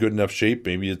hasn't been in good enough shape.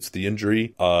 Maybe it's the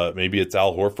injury. Maybe it's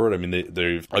Al Horford. I mean,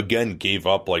 they've again gave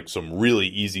up some really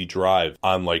easy drive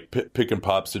on pick and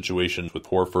pop situations with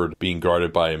Horford being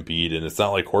guarded by Embiid. And it's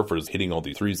not like Horford is hitting all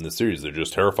these threes in the series. They're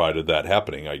just terrified of that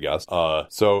happening, I guess.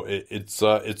 So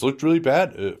it's looked really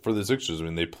bad for the Sixers. I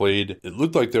mean, it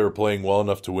looked like they were playing well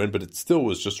enough to win, but it still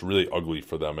was just really ugly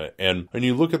for them. And when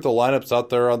you look at the lineups out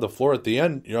there on the floor at the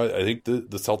end, I think the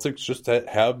Celtics just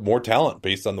have more talent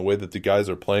based on the way that the guys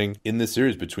are playing in this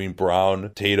series between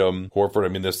Brown, Tatum, Horford. I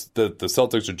mean, the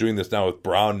Celtics are doing this now with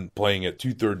Brown playing at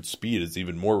 2/3 speed is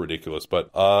even more ridiculous. But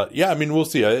I mean, we'll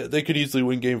see. They could easily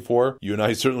win Game 4. You and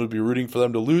I certainly would be rooting for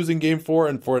them to lose in Game 4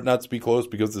 and for it not to be close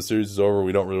because the series is over.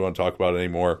 We don't really want to talk about it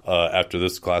anymore after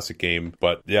this classic game.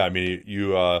 But yeah, I mean,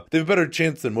 they have a better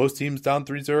chance than most teams down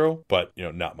 3-0, but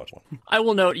not much more. I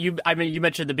will note you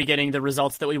mentioned at the beginning the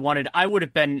results that we wanted. I would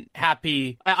have been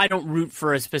happy. I don't root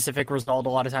for a specific result a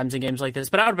lot of times in games like this,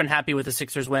 but I would have been happy with the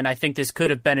Sixers win. I think this could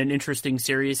have been an interesting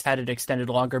series had it extended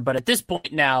longer. But at this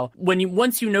point now,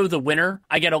 once you know the winner,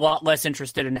 I get a lot less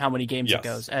interested in how many games it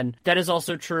goes. And that is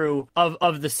also true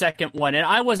of the second one. And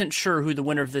I wasn't sure who the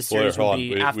winner of this series would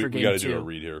be after Game 2. We got to do a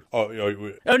read here.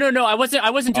 No, I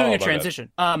wasn't doing a transition.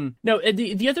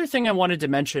 The other thing I wanted to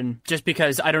mention, just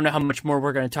because I don't know how much more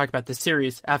we're going to talk about this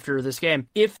series after this game,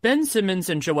 if Ben Simmons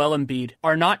and Joel Embiid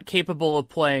are not capable of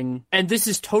playing, and this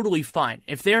is totally fine,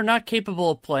 if they are not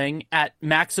capable of playing at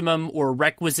maximum or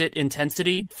requisite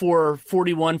intensity for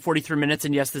 41, 43 minutes,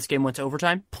 and yes, this game went to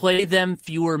overtime, play them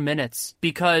fewer minutes,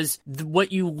 because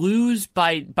what you lose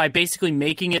by basically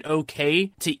making it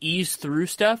okay to ease through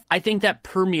stuff, I think that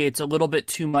permeates a little bit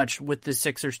too much with the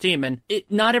Sixers team, and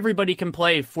not everybody can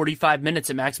play 45 minutes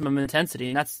at maximum intensity,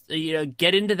 and that's,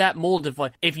 get into that mold of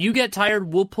if you get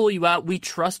tired, we'll pull you out, we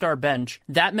trust our bench.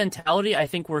 That mentality, I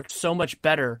think, works so much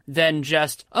better than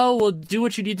just, do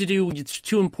what you need to do, it's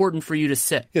too important for you to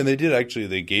sit. Yeah, and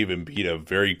they gave Embiid a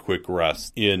very quick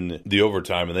rest in the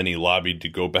overtime, and then he lobbied to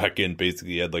go back in,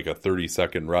 basically had a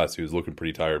 30-second rest. He was looking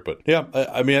pretty tired, but yeah,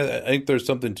 I mean, I think there's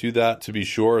something to that, to be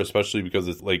sure, especially because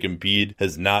it's Embiid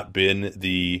has not been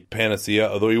the panacea,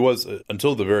 although he was,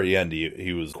 until the very end,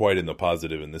 he was quite in the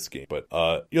positive in this game. But,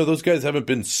 those guys haven't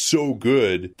been so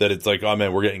good that it's oh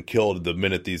man, we're getting killed the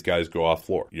minute these guys go off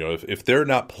floor. If they're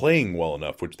not playing well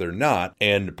enough, which they're not,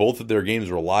 and both of their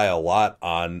games rely a lot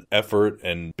on effort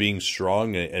and being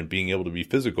strong and being able to be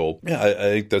physical, yeah, I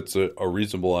think that's a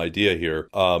reasonable idea here.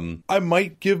 I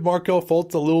might give Markelle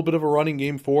Fultz a little bit of a running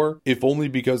Game 4, if only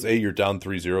because A, you're down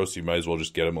 3-0, so you might as well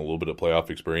just get him a little bit of playoff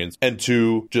experience, and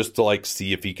 2, just to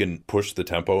see if he can push the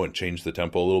tempo and change the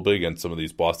tempo a little bit against some of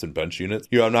these Boston bench units.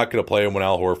 I'm not going to play him when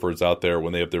Al Horford's out there,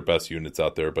 when they have their best units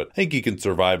out there, but I think he can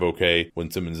survive okay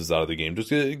when Simmons is out of the game. Just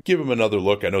give him another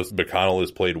look. I know McConnell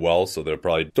has played well, so they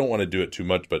probably don't want to do it too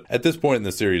much, but at this point in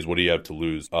the series, what do you have to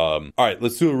lose? All right,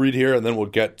 let's do a read here, and then we'll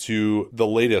get to the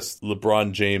latest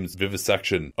LeBron James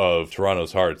vivisection of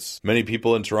Toronto's hearts. Many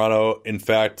people in Toronto, in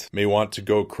fact, may want to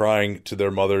go crying to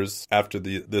their mothers after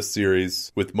this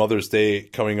series. With Mother's Day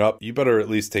coming up, you better at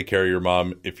least take care of your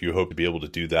mom if you hope to be able to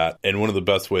do that. And one of the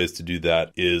best ways to do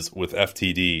that is with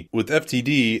FTD. With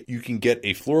FTD, you can get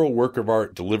a floral work of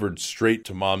art delivered straight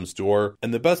to mom's door.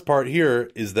 And the best part here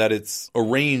is that it's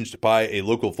arranged by a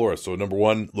local florist. So number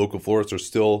one, local florists are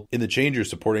still in the change. You're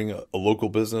supporting a local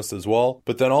business as well.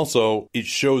 But then also, it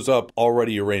shows up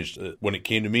already arranged. When it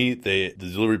came to me, the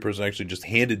delivery person actually just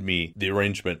handed me the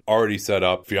arrangement already set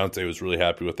up. Fiance was really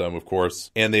happy with them, of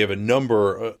course. And they have a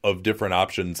number of different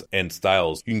options and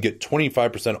styles. You can get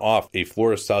 25% off a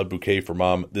florist-style bouquet for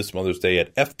mom this Mother's Day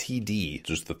at FTD,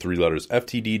 just the 3 letters,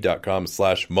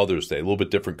 ftd.com/Mother's Day. A little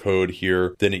bit different code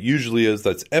here than it usually is.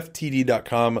 That's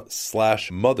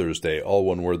ftd.com/Mother's Day. Day, all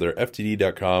one word there,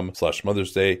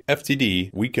 ftd.com/Mother's Day.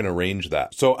 FTD, we can arrange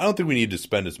that. So I don't think we need to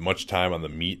spend as much time on the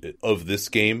meat of this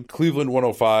game. Cleveland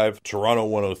 105, Toronto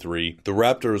 103. The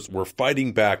Raptors were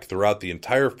fighting back throughout the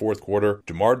entire fourth quarter.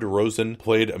 DeMar DeRozan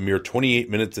played a mere 28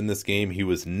 minutes in this game. He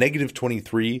was negative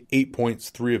 23, 8 points,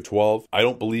 3 of 12. I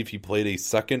don't believe he played a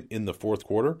second in the fourth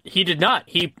quarter. He did not.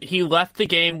 He left the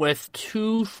game with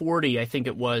 2:40, I think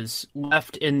it was,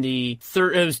 left in the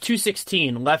third. It was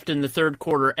 2:16 left in the third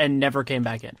quarter and never came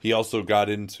back in. He also got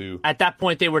into... At that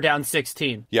point, they were down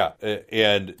 16. Yeah,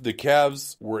 and the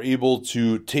Cavs were able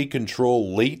to take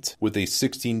control late with a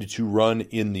 16-2 run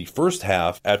in the first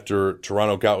half after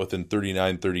Toronto got within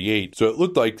 39-38. So it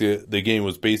looked like the game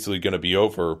was basically going to be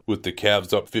over with the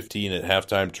Cavs up 15 at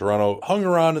halftime. Toronto hung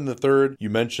around in the third. You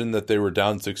mentioned that they were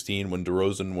down 16 when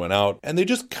DeRozan went out, and they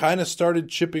just kind of started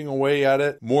chipping away at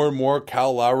it more and more.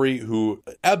 Kyle Lowry, who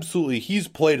absolutely, he's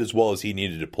played as well as he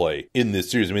needed to play in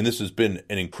this series. I mean, this has been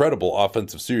an incredible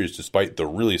offensive series despite the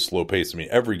really slow pace. I mean,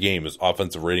 every game is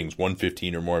offensive ratings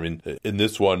 115 or more. I mean, in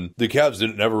this one, the Cavs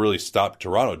didn't never really stop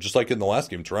Toronto. Just like in the last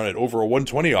game, Toronto had over a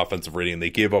 120 offensive rating, and they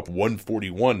gave up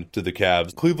 141 to the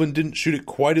Cavs. Cleveland didn't shoot it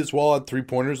quite as well on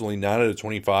three-pointers, only 9 out of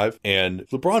 25, and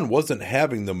LeBron wasn't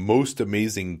having the most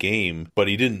amazing game, but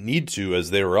he didn't need to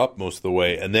as they were up most of the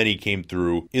way, and then he came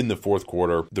through in the fourth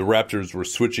quarter. The Raptors were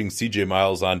switching CJ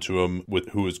Miles onto him,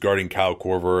 who was guarding Kyle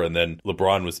Korver, and then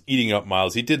LeBron was eating up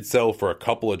Miles. He did settle for a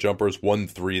couple of jumpers,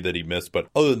 1-3 that he missed, but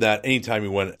other than that, anytime he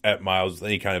went at Miles,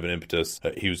 any kind of an impetus,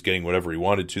 he was getting whatever he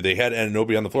wanted to. They had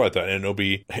Anunoby on the floor. I thought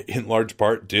Anunoby, in large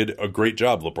part, did a great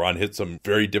job. LeBron hit some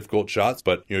very difficult shots,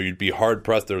 but you'd be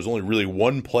hard-pressed. There was only really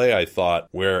one play, I thought,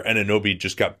 where Anunoby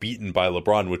just got beaten by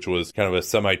LeBron, which was kind of a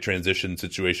semi-transition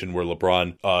situation where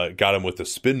LeBron got him with a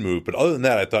spin move. But other than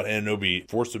that, I thought Anunoby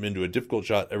forced him into a difficult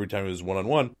shot every time he was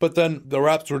one-on-one. But then the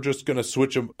Raps were just going to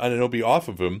switch Anunoby off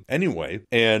of him anyway,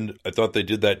 and I thought they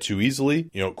did that too easily.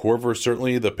 Korver,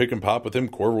 certainly the pick and pop with him.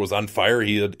 Korver was on fire.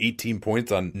 He had 18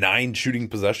 points on 9 shooting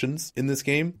possessions in this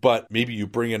game. But maybe you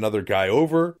bring another guy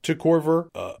over to Korver,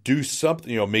 do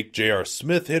something, make J.R.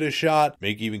 Smith hit a shot,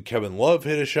 make even Kevin Love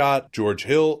hit a shot, George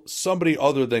Hill, somebody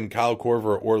other than Kyle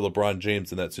Korver or LeBron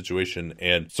James in that situation,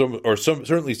 and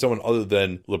certainly someone other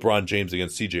than LeBron James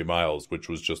against CJ Miles, which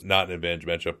was just not an advantage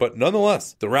matchup. But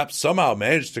nonetheless, the Raps somehow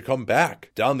managed to come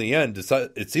back down the end.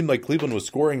 It seemed like Cleveland was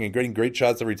scoring and getting great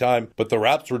shots every time, but the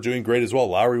Raps were doing great as well.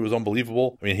 Lowry was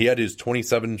unbelievable. I mean, he had his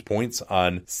 27 points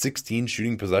on 16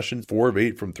 shooting possessions, 4 of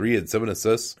 8 from 3, had 7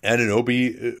 assists.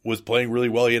 Anunoby was playing really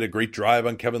well. He had a great drive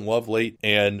on Kevin Love late,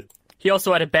 and he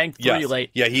also had a banked 3 late.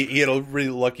 Yeah, he had a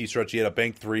really lucky stretch. He had a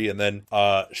banked 3 and then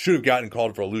should have gotten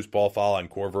called for a loose ball foul on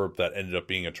Korver that ended up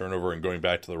being a turnover and going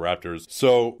back to the Raptors.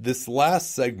 So this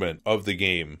last segment of the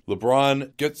game,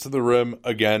 LeBron gets to the rim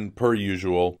again, per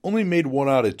usual. Only made 1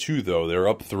 out of 2, though. They were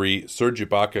up 3. Serge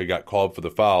Ibaka got called for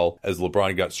the foul as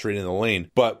LeBron got straight in the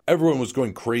lane. But everyone was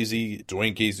going crazy.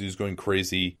 Dwayne Casey was going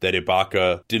crazy that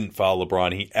Ibaka didn't foul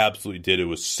LeBron. He absolutely did. It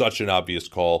was such an obvious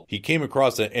call. He came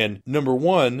across it, and number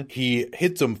one, he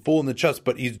hits him full in the chest,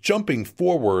 but he's jumping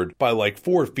forward by like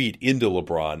 4 feet into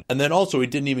LeBron. And then also he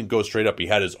didn't even go straight up. He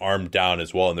had his arm down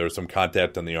as well, and there was some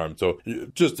contact on the arm. So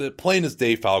just a plain as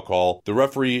day foul call. The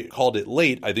referee called it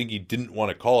late. I think he didn't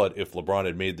want to call it if LeBron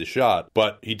had made the shot,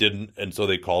 but he didn't, and so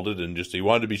they called it, and just he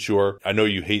wanted to be sure. I know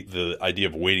you hate the idea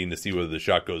of waiting to see whether the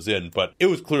shot goes in, but it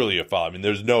was clearly a foul. I mean,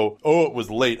 there's no, it was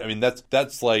late. I mean, that's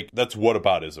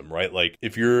whataboutism, right? Like,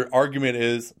 if your argument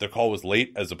is the call was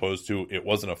late as opposed to it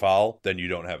wasn't a foul, then you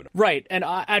don't have it. Right. And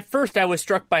at first I was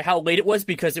struck by how late it was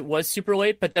because it was super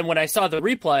late. But then when I saw the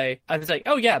replay, I was like,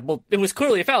 oh yeah, well, it was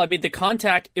clearly a foul. I mean, the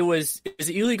contact, it was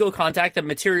illegal contact that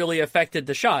materially affected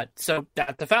the shot. So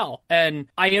that's a foul. And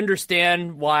I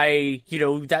understand why,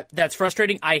 that's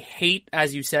frustrating. I hate,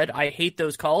 as you said, I hate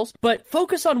those calls, but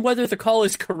focus on whether the call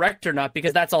is correct or not,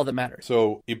 because that's all that matters.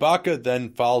 So Ibaka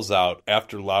then fouls out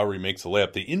after Lowry makes a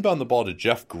layup. They inbound the ball to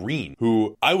Jeff Green,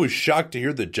 who I was shocked to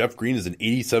hear that Jeff Green is an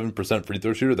 87% free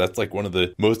throw shooter. That's like one of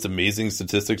the most amazing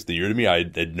statistics of the year to me. I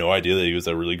had no idea that he was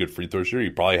a really good free throw shooter. He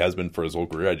probably has been for his whole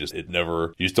career. You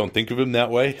just don't think of him that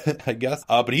way, I guess.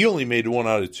 But he only made 1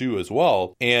 out of 2 as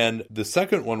well. And the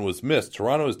second one was missed.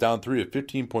 Toronto is down 3 at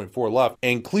 15.4 left.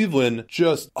 And Cleveland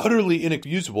just utterly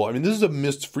inexcusable. I mean, this is a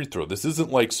missed free throw. This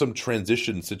isn't like some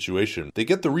transition situation. They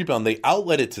get the rebound. They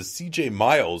outlet it to CJ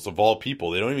Miles, of all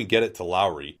people. They don't even get it to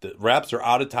Lowry. The Raps are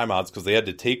out of timeouts because they had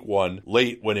to take one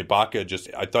late when Ibaka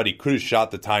I thought thought he could have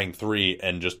shot the tying three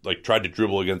and just like tried to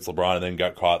dribble against LeBron and then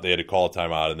got caught. They had to call a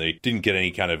timeout and they didn't get any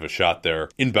kind of a shot there.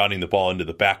 Inbounding the ball into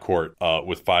the backcourt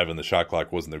with 5 on the shot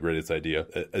clock wasn't the greatest idea,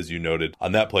 as you noted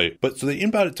on that play. But so they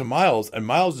inbound it to Miles, and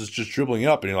Miles is just dribbling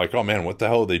up, and you're like, oh man, what the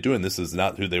hell are they doing? This is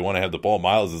not who they want to have the ball.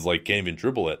 Miles is like, can't even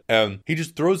dribble it. And he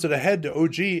just throws it ahead to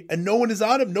OG, and no one is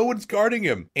on him. No one's guarding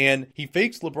him. And he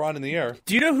fakes LeBron in the air.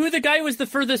 Do you know who the guy who was the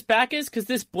furthest back is? Because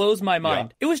this blows my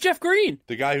mind. Yeah. It was Jeff Green.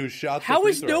 The guy who shot the How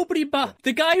free is throw. nobody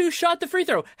the guy who shot the free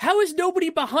throw? How is nobody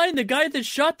behind the guy that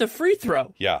shot the free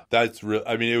throw? Yeah, that's real.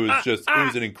 I mean, it was it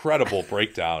was an incredible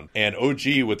breakdown. And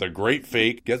OG with a great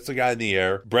fake gets the guy in the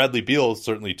air. Bradley Beal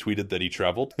certainly tweeted that he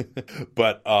traveled,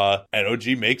 but and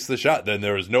OG makes the shot. Then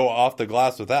there was no off the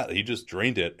glass with that. He just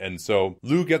drained it. And so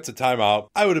Lou gets a timeout.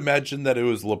 I would imagine that it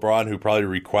was LeBron who probably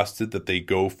requested that they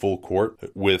go full court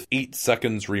with 8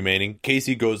 seconds remaining.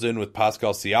 Casey goes in with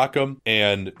Pascal Siakam,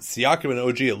 and Siakam and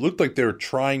OG, it looked like they were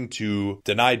trying to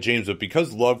deny James, but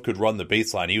because Love could run the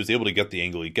baseline, he was able to get the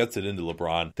angle. He gets it into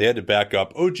LeBron. They had to back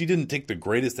up. OG didn't take the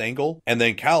greatest angle, and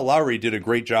then Kyle Lowry did a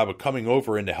great job of coming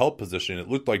over into help position. It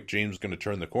looked like James was going to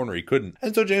turn the corner. He couldn't.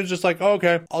 And so James just like, oh,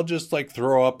 okay, I'll just like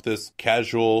throw up this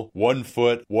casual 1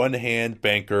 foot, 1 hand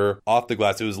banker off the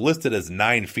glass. It was listed as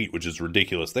 9 feet, which is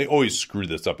ridiculous. They always screw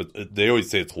this up. They always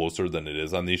say it's closer than it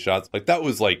is on these shots. Like that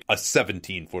was like a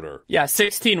 17-footer. Yeah,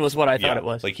 16 was what I thought it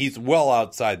was. Like he's well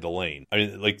outside the lane. I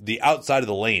mean, like the outside of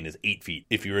the lane is 8 feet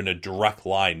if you're in a direct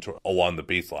line along the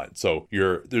baseline. So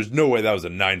there's no way that was a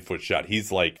 9-foot shot.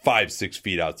 He's like 5-6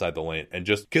 feet outside the lane and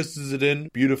just kisses it in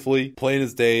beautifully, playing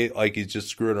his day like he's just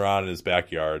screwing around in his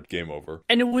backyard. Game over.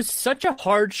 And it was such a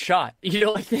hard shot. You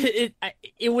know, like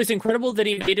it was incredible that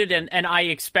he made it, and I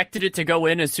expected it to go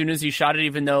in as soon as he shot it,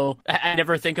 even though I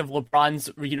never think of LeBron's,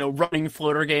 running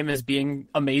floater game as being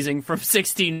amazing from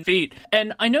 16 feet.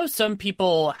 And I know some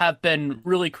people have been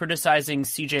really criticizing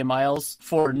CJ Miles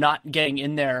for not getting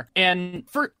in there. And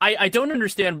I don't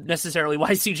understand necessarily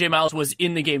why CJ Miles was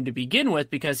in the game to begin with,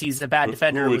 because he's a bad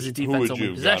defender. It was a defensive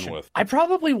possession. I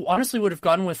probably honestly would have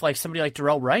gone with like somebody like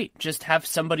Darrell Wright. Just have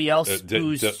somebody else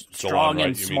who's strong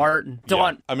and smart. And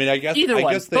yeah. I mean, I guess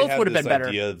they both had would have this been better.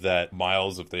 idea that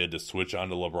Miles, if they had to switch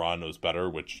onto LeBron, was better.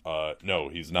 Which no,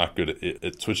 he's not good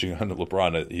at switching onto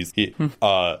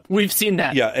LeBron. We've seen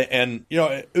that. Yeah, and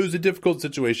it was a difficult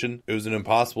situation. It was an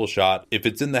impossible shot. If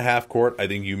it's in the half court, I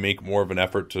think you make more of an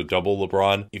effort to double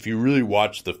LeBron. If you really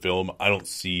watch the film, I don't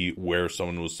see where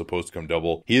someone was supposed to come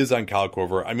double. He is on Kyle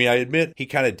Korver. I mean, I admit he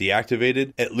kind of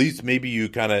deactivated. At least maybe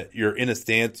you're in a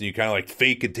stance and you kind of like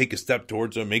fake and take a step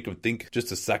towards him, make him think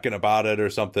just a second about it or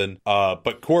something.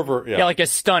 But Korver, yeah, like a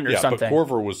stunt or something. But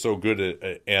Korver was so good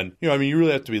at, and I mean, you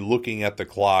really have to be looking at the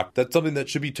clock. That's something that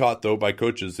should be taught though by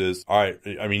coaches. Is all right.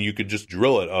 I mean, you could just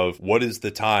drill it of what is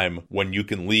the time when you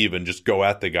can leave and just go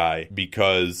at the guy,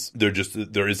 because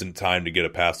there isn't time to get a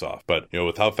pass off. But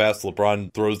with how fast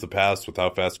LeBron throws the pass, with how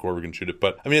fast Korver can shoot it.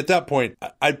 But I mean, at that point,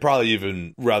 I'd probably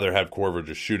even rather have Korver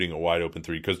just shooting a wide open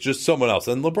three, because just someone else.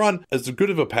 And LeBron, as good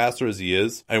of a passer as he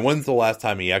is, and when's the last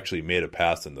time he actually made a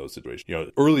pass in those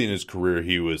situations? Early in his career,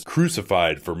 he was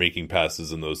crucified for making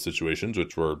passes in those situations,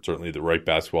 which were certainly the right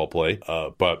basketball play.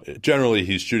 But generally,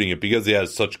 he's shooting it because he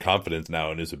has such confidence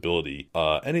now in his ability.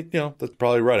 And that's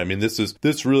probably right. I mean,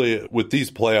 this really, with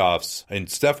these playoffs, and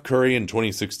Steph Curry in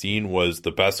 2016 was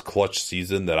the best clutch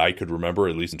season that I could remember,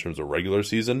 at least in terms of regular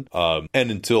season. And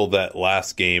until that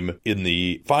last game in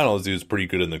the finals, he was pretty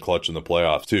good in the clutch in the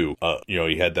playoffs too.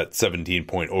 He had that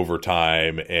 17-point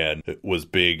overtime and was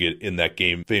big in that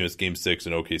game, famous Game 6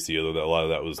 in OKC, although a lot of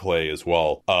that was Clay as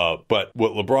well. But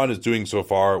what LeBron is doing so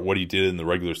far, what he did in the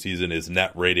regular season, is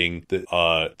net rating the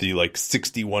like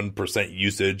 61%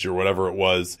 usage or whatever it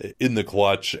was in the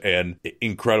clutch, and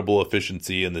incredible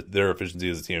efficiency and their efficiency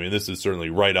as a team. I mean, this is certainly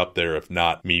right up there, if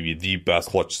not maybe the best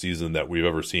clutch season that we've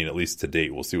ever seen, at least to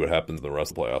date. We'll see what happens in the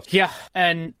rest of the playoffs. Yeah,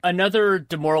 and another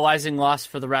demoralizing loss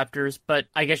for the Raptors, but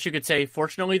I guess you could say,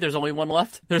 fortunately, there's only one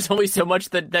left. There's only so much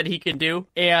that he can do.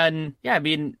 And yeah, I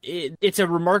mean, it's a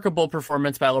remarkable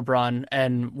performance by LeBron,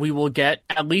 and we will get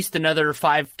at least another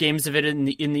 5 games of it in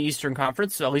the Eastern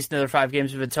Conference, so at least another 5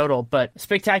 games of it total. But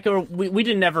spectacular. We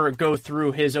didn't ever go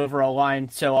through his overall line,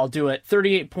 so I'll do it.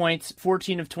 38 points,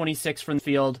 14 of 26 from the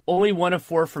field, only 1 of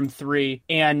 4 from 3,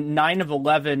 and 9 of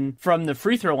 11 from the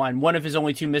free throw line. One of his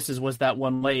only 2 misses was that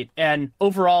one late. And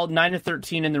overall, 9 of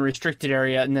 13 in the restricted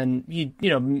area, and then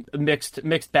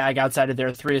mixed bag outside of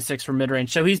there, 3 of 6 from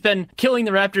mid-range. So he's been killing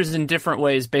the Raptors in different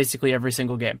ways basically every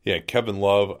single game. Yeah, Kevin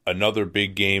Love, another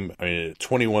big game. I mean,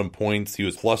 21 points. He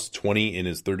was plus 20 in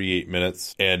his 38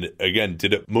 minutes. And again,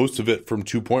 did it most of it from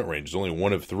 2-point range. Only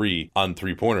 1 of 3 on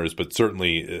 3-pointers, but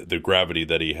certainly the gravity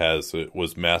that he has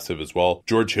was massive as well.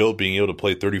 George Hill being able to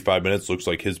play 35 minutes looks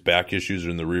like his back issues are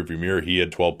in the rearview mirror. He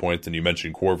had 12 points, and you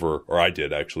mentioned Korver, or I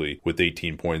did actually, with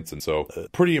 18 points. And so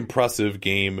pretty impressive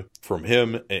game from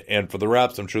him. And for the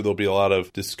Raps, I'm sure there'll be a lot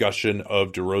of discussion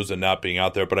of DeRozan not being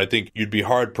out there, but I think you'd be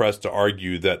hard pressed to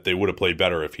argue that they would have played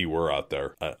better if he were out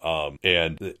there.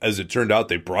 And as it turned out,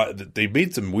 they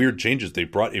made some weird changes. They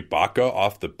brought Ibaka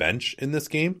off the bench in this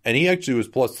game, and he actually was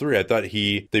 +3. I thought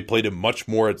they played him much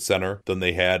more at center than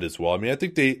they had as well. I mean, I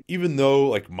think even though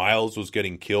like Miles was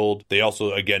getting killed, they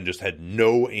also, again, just had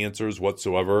no answers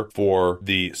whatsoever for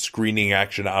the screening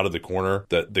action out of the corner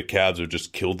that the Cavs have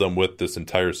just killed them with this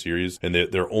entire series. And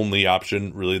their only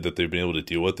option really that they've been able to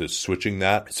deal with is switching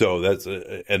that. So that's,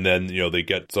 and then, they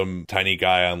get some tiny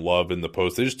guy on Love in the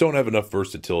post. They just don't have enough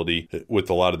versatility with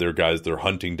a lot of their guys. They're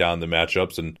hunting down the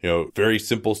matchups, and, very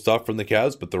simple stuff from the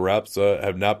Cavs, but the Raps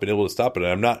have not been able to stop it.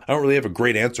 And I don't really have a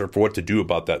great answer for what to do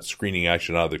about that screening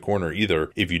action out of the corner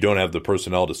either if you don't have the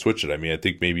personnel to switch it. I mean, I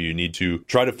think maybe you need to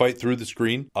try to fight through the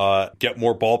screen, get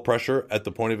more ball pressure at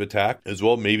the point of attack as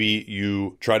well. Maybe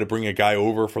you try to bring a guy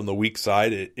over from the weak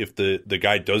side if the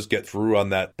guy does get through on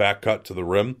that back cut to the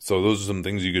rim. So those are some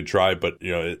things you could try, but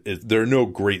there are no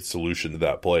great solution to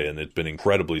that play, and it's been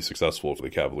incredibly successful for the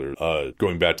Cavaliers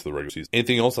going back to the regular season.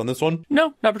 Anything else on this one?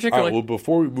 No, not particularly. All right, well,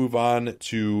 before we move on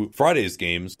to Friday's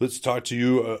games, let's talk to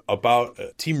you about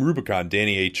Team Rubicon,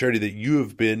 Danny, a charity that you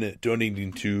have been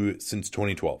donating to since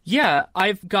 2012. Yeah,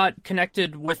 I've got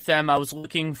connected with them. I was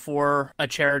looking for a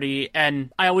charity,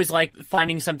 and I always like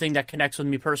finding something that connects with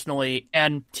me personally,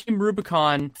 and Team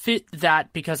Rubicon fit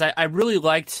that because I really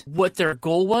liked what their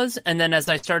goal was, and then as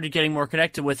I started getting more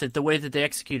connected with it, the way that they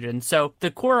executed. And so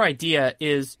the core idea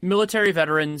is military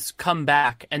veterans come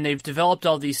back, and they've developed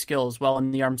all these skills while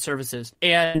in the armed services,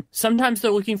 and sometimes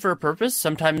they're looking for a purpose.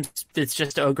 Sometimes it's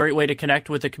just a great way to connect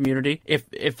with the community if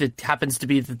it happens to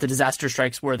be that the disaster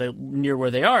strikes near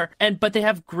where they are, but they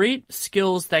have great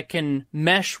skills that can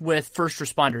mesh with first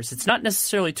responders. It's not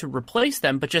necessarily to replace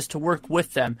them, but just to work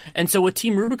with them. And so what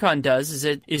Team Rubicon does is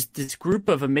it is this group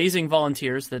of amazing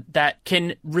volunteers that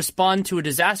can respond to a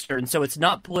disaster. And so it's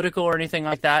not political or anything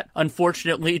like that.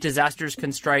 Unfortunately, disasters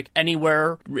can strike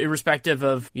anywhere, irrespective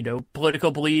of,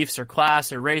 political beliefs or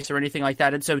class or race or anything like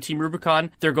that. And so Team Rubicon,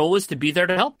 their goal is to be there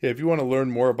to help. Yeah, if you want to learn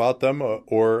more about them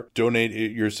or donate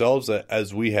it yourselves,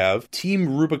 as we have,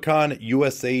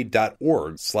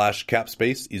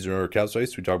 teamrubiconusa.org/capspace. These are our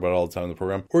capspace. We talk about it all the time in the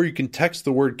program. Or you can text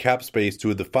the word capspace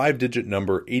to the 5-digit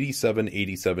number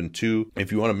 87872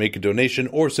 if you want to make a donation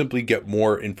or simply get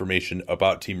more information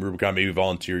about Team Rubicon, maybe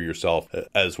volunteer yourself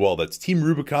as well. That's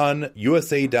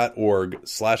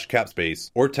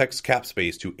teamrubiconusa.org/capspace or text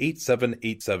capspace to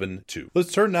 87872.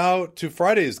 Let's turn now to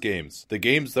Friday's games, the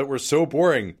games that were so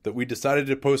boring that we decided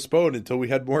to postpone until we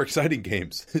had more exciting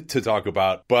games to talk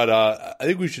about. But I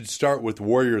think we should start with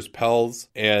Warriors Pels,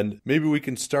 and maybe we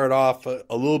can start off a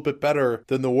little bit better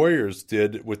than the Warriors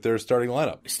did with their starting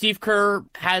lineup. Steve Kerr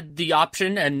had the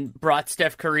option and brought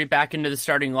Steph Curry back into the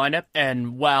starting lineup,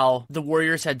 and while the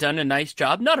Warriors had done a nice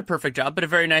job, not a perfect job, but a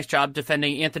very nice job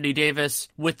defending Anthony Davis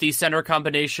with the center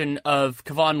combination of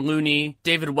Kevon Looney,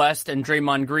 David West, and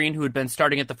Draymond Green, who had been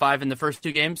starting at the 5 in the first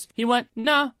 2 games, he went,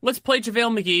 nah, let's play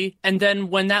JaVale McGee. And then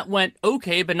when that went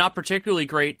okay, but not particularly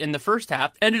great in the first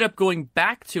half, ended up going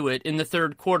back to it in the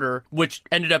third quarter, which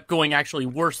ended up going actually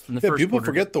worse than the first quarter. People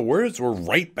forget the Warriors were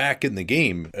right back in the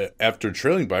game after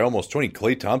trailing by almost 20.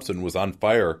 Klay Thompson was on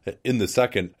fire in the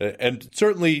second. And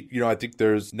certainly, I think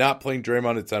there's not playing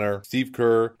Draymond at center. Steve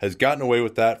Kerr has gotten away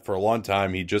with that for a long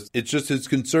time. It's just his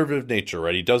conservative nature,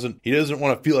 right? He doesn't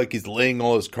want to feel like he's laying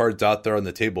all his cards out there on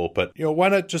the table, but why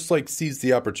not just seize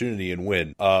the opportunity and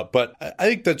win? But I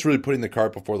think that's really putting the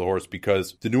cart before the horse,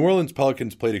 because the New Orleans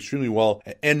Pelicans played extremely well,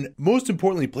 and most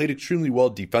importantly, played extremely well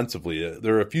defensively.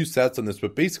 There are a few stats on this,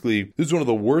 but basically, this is one of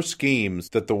the worst games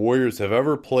that the Warriors have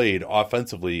ever played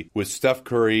offensively with Steph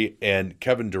Curry and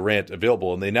Kevin Durant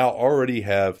available, and they now already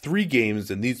have 3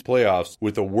 games in these playoffs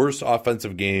with a worse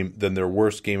offensive game than their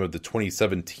worst game of the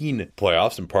 2017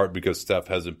 playoffs, in part because Steph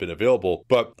hasn't been available.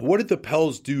 But what did the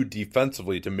Pels do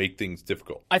defensively to make things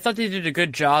difficult? I thought they did a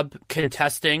good job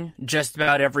contesting just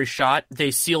about every shot.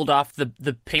 They sealed off the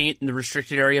paint and the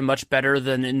restricted area much better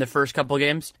than in the first couple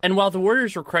games. And while the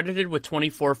Warriors were credited with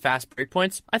 24 fast break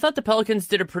points, I thought the Pelicans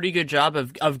did a pretty good job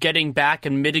of getting back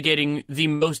and mitigating the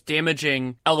most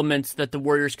damaging elements that the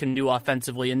Warriors can do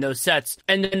offensively in those sets.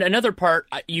 And then another part,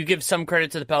 you give some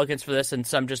credit to the Pelicans for this and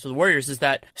some just for the Warriors, is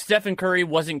that Stephen Curry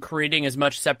wasn't creating as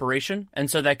much separation. And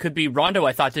so that could be Rondo,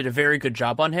 I thought, did a very good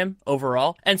job on him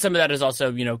overall. And some of that is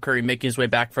also, Curry making his way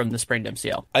back from the sprained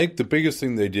MCL. I think the biggest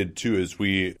thing they did too is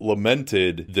we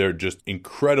lamented their just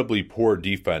incredibly poor defense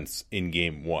defense in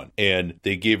game one. And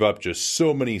they gave up just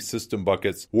so many system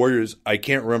buckets. Warriors, I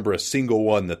can't remember a single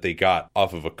one that they got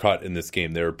off of a cut in this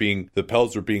game. The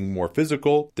Pels were being more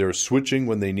physical. They were switching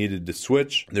when they needed to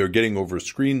switch. They were getting over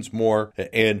screens more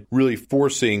and really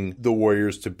forcing the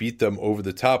Warriors to beat them over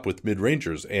the top with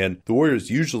mid-rangers. And the Warriors,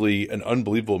 usually an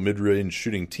unbelievable mid-range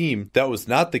shooting team, that was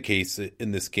not the case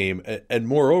in this game. And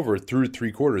moreover, through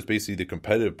three quarters, basically the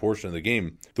competitive portion of the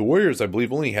game, the Warriors, I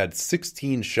believe, only had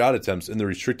 16 shot attempts in the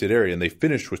restricted area, and they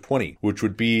finished with 20, which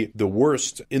would be the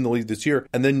worst in the league this year.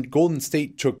 And then Golden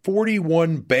State took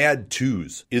 41 bad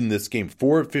twos in this game,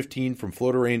 4 of 15 from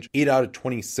floater range, 8 out of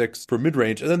 26 for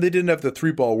mid-range. And then they didn't have the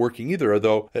three ball working either,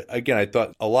 although, again, I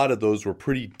thought a lot of those were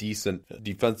pretty decent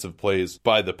defensive plays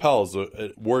by the Pels.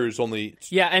 Warriors only...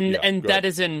 that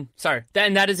is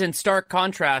in stark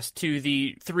contrast to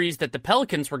the threes that the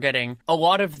Pelicans were getting. A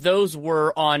lot of those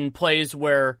were on plays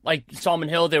where, like Solomon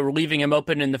Hill, they were leaving him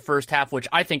open in the first half, which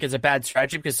I think is a bad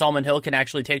strategy because Solomon Hill can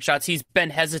actually take shots. He's been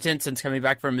hesitant since coming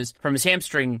back from his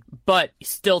hamstring, but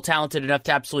still talented enough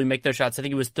to absolutely make those shots. I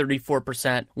think it was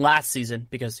 34% last season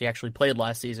because he actually played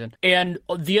last season. And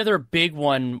the other big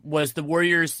one was the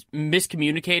Warriors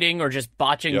miscommunicating or just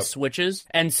botching switches.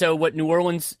 And so New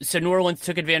Orleans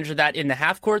took advantage of that in the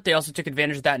half court. They also took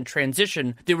advantage of that in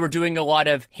transition. They were doing a lot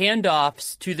of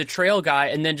handoffs to the trail guy,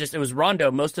 and then it was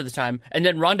Rondo most of the time. And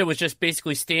then Rondo was just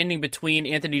basically standing between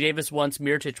Anthony Davis once,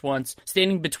 Mirotic once,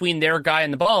 standing between their guy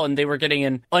and the ball, and they were getting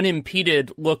an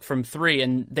unimpeded look from three,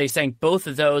 and they sank both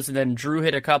of those, and then Drew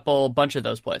hit a bunch of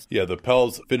those plays. Yeah, the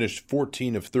Pels finished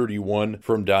 14 of 31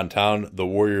 from downtown. The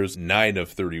Warriors 9 of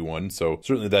 31, so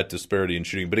certainly that disparity in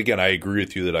shooting. But again, I agree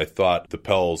with you that I thought the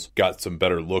Pels got some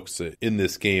better looks in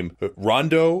this game.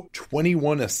 Rondo,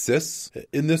 21 assists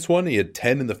in this one. He had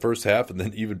 10 in the first half and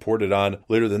then even poured it on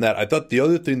later than that. I thought the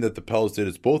other thing that the Pels did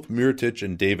is both Mirotic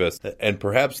and Davis, and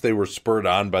perhaps they were spurred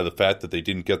on by the fact that they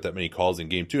didn't get that many calls in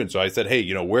game two. And so I said,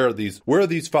 hey, where are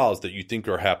these fouls that you think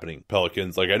are happening,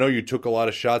 Pelicans? Like, I know you took a lot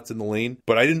of shots in the lane,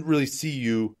 but I didn't really see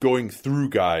you going through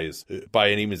guys by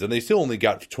any means. And they still only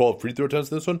got 12 free throw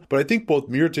attempts in this one. But I think both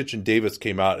Mirotic and Davis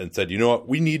came out and said, you know what,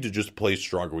 we need to just play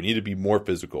stronger. We need to be more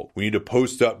physical. We need to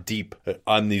post up deep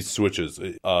on these switches.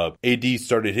 AD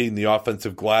started hitting the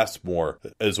offensive glass more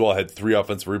as well, had 3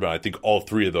 offensive rebounds. I think all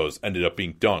 3 of those ended up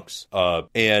being dunks.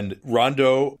 And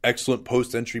Rondo, excellent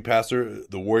post-entry passer.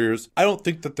 The Warriors, I don't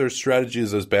think that their strategy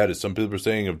is as bad as some people are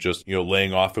saying of just,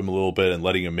 laying off him a little bit and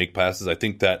letting him make passes. I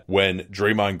think that when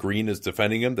Draymond Green is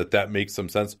defending him, that makes some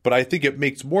sense. But I think it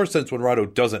makes more sense when Rondo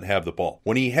doesn't have the ball.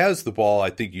 When he has the ball, I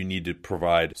think you need to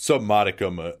provide some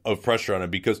modicum of pressure on him,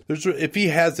 because if he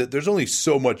has it, there's only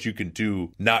so much you can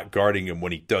do not guarding him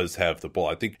when he does have the ball.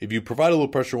 I think if you provide a little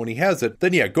pressure when he has it,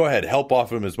 then go ahead, help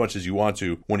off him as much as you want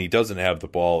to when he doesn't have the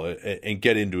ball and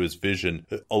get into his vision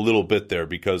a little bit there,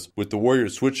 because with the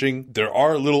Warriors switching, there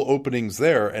are little openings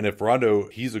there, and if Rondo,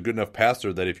 he's a good enough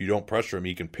passer that if you don't pressure him,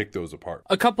 he can pick those apart.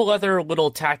 A couple other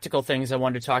little tactical things I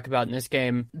wanted to talk about in this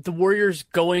game. The Warriors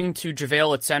going to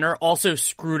JaVale at center also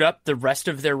screwed up the rest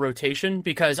of their rotation,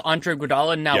 because Andre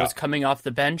Iguodala now was coming off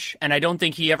the bench, and I don't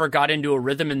think he ever got into a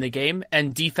rhythm in the game,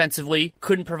 and defensively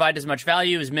couldn't provide as much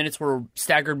value. His minutes were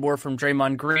staggered more from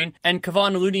Draymond Green, and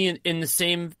Kevon Looney in the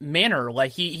same manner.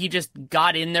 Like, he just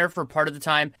got in there for part of the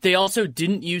time. They also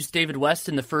didn't use David West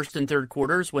in the first and third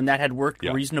quarters when that had worked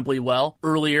reasonably well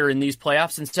earlier in these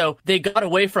playoffs, and so they got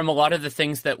away from a lot of the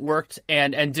things that worked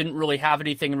and didn't really have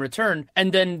anything in return.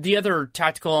 And then the other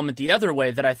tactical element the other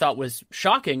way that I thought was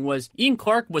shocking was Ian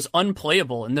Clark was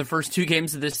unplayable in the first 2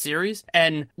 games of this series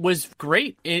and was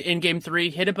great in game 3,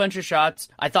 hit a bunch of shots.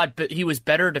 I thought he was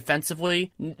better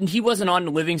defensively. He wasn't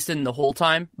on Livingston the whole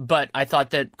time, but I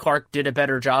thought that Clark did a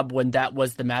better job when that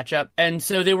was the matchup. And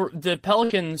so the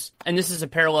Pelicans, and this is a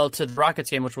parallel to the Rockets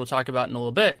game, which we'll talk about in a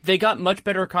little bit, they got much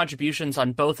better contributions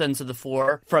on both ends of the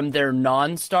floor from their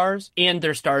non-stars, and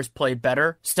their stars played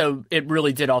better. So it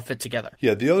really did all fit together.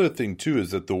 Yeah, the other thing too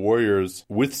is that the Warriors,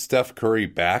 with Steph Curry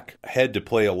back, had to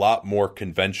play a lot more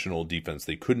conventional defense.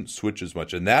 They couldn't switch as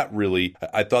much. And that really,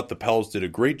 I thought the Pels did a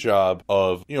great job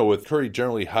of, with Curry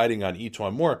generally hiding on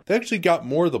E'Twaun Moore, they actually got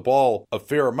more of the ball a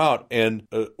fair amount, and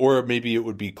or maybe it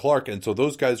would be Clark. And so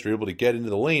those guys were able to get into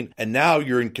the lane. And now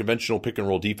you're in conventional pick and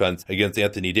roll defense against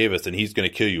Anthony Davis, and he's going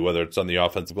to kill you, whether it's on the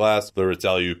offensive glass, whether it's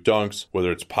alley-oop dunks,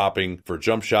 whether it's popping for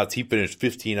jump shots. He finished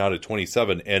 15 out of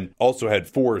 27 and also had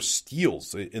 4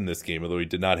 steals in this game, although he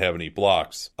did not have any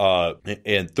blocks,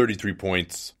 and 33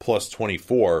 points plus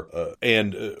 24.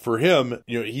 And for him,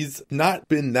 he's not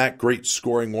been that great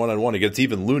scoring one-on-one against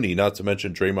even Looney, not to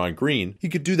mention Draymond Green. He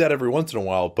could do that every once in a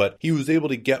while, but he was able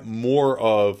to get more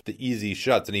of the easy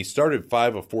shots, and he started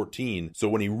 5 of 14. So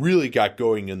when he really got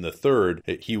going in the third,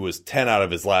 he was 10 out of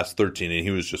his last 13, and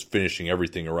he was just finishing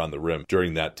everything around the rim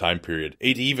during that time period.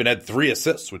 AD even had 3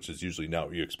 assists, which is usually not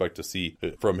what you expect to see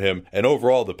from him. And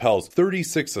overall, the Pels,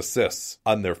 36 assists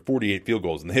on their 48 field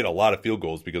goals, and they hit a lot of field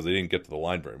goals because they didn't get to the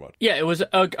line very much. Yeah, it was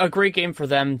a great game for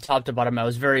them, top to bottom. I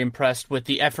was very impressed with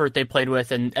the effort they played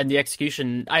with and the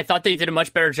execution. I thought they did a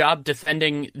much better job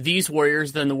defending these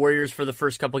Warriors than the Warriors for the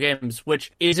first couple games,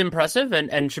 which is impressive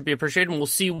and should be appreciated. And we'll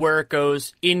see where it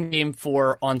goes in Game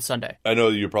 4 on Sunday. I know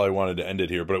you probably wanted to end it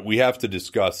here, but we have to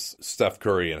discuss Steph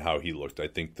Curry and how he looked. I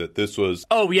think that this was...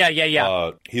 Oh, yeah.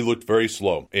 He looked very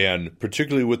slow, and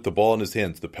particularly with the ball in his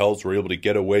hands, the Pels were able to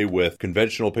get away with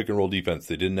conventional pick-and-roll defense.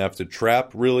 They didn't have to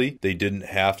trap, really. They didn't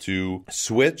have to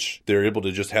switch. They were able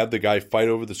to just have the guy fight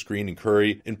over the screen, and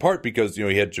Curry, in part because,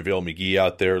 he had JaVale McGee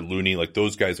out there, Looney, like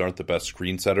those guys aren't the best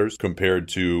screen setters compared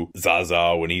to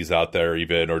Zaza when he's out there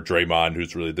even, or Draymond,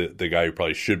 who's really the guy who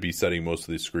probably should be setting most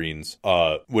of these screens.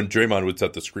 When Draymond would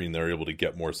set the screen, they were able to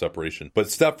get more separation. But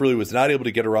Steph really was not able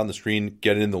to get around the screen,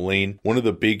 get in the lane. One of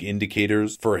the big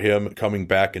indicators for him coming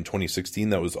back in 2016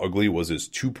 that was ugly was his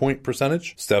 2-point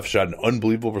percentage. Steph shot an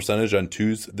unbelievable percentage on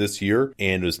twos this year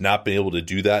and has not been able to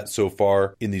do that so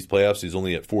far in these playoffs. He's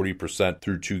only at 40%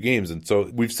 through 2 games. And so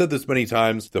we've said this many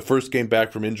times, the first game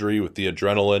back from injury with the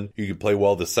adrenaline, you can play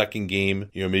well. The second game,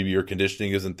 maybe your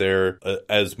conditioning isn't there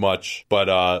as much,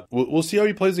 but we'll see how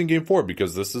he plays in Game 4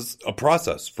 because this is a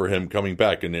process for him coming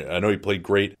back. And I know he played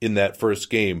great in that first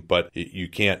game, but you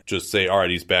can't just say, all right,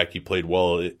 he's back. He played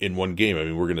well in one game. I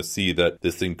mean, we're going to see that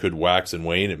this thing could wax and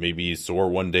wane. It maybe he's sore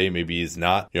one day, maybe he's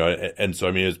not, and so,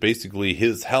 I mean, it's basically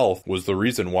his health was the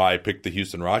reason why I picked the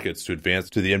Houston Rockets to advance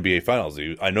to the NBA Finals.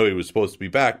 I know he was supposed to be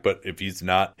back, but if he's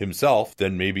not himself,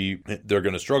 then maybe they're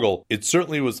going to struggle. It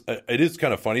certainly was. It is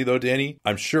kind of funny though, Danny.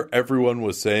 I'm sure everyone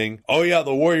was saying, oh yeah,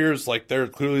 the Warriors, like they're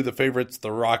clearly the favorites.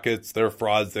 The Rockets, they're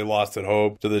frauds. They lost at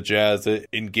home to the Jazz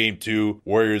in Game 2.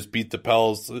 Warriors beat the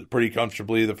Pels pretty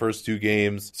comfortably the first 2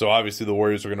 games. So obviously the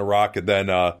Warriors are going to rock. And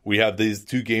then we have these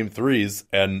 2 Game 3s.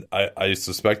 And I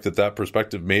suspect that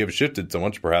perspective may have shifted so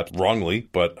much, perhaps wrongly,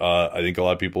 but I think a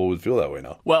lot of people would feel that way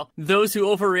now. Well, those who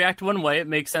overreact one way, it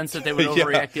makes sense that they would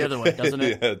overreact the other way, doesn't it?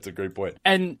 Yeah, that's a great point.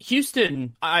 And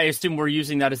Houston, I assume we're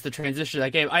using that as the transition to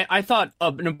that game. I thought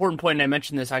an important point, and I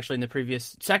mentioned this actually in the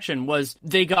previous section, was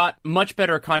they got much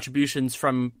better contributions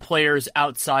from players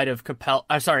outside of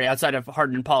outside of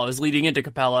Harden and Paul. It was leading into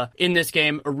Capella. In this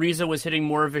game, Ariza was hitting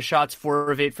more of his shots,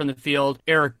 4 of 8 from the field.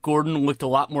 Eric Gordon looked a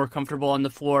lot more comfortable on the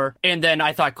floor. And then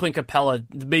I thought Clint Capella,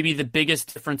 maybe the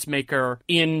biggest difference maker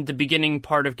in the beginning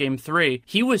part of Game 3,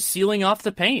 he was sealing off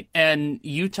the paint, and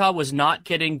Utah was not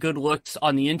getting good looks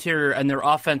on the interior, and their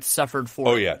offense suffered for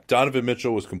it. Oh, yeah. Donovan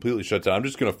Mitchell was completely shut down. I'm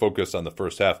just going to focus on the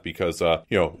first half because,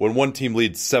 when one team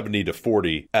leads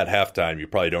 70-40 at halftime, you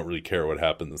probably don't really care what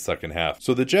happened in the second half.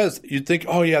 So the Jazz, you'd think,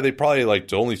 oh, yeah, they probably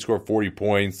to only score 40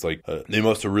 points. They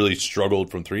must have really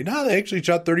struggled from 3. No, they actually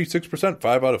shot 36%,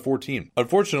 5 out of 14.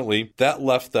 Unfortunately, that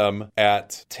left them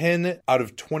at 10 out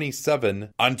of 27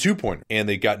 on 2-point, and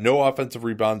they got no offensive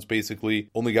rebounds, basically,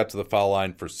 only got to the foul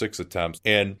line for 6 attempts.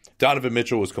 And Donovan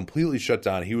Mitchell was completely shut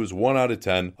down. He was 1 out of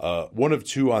 10, 1 of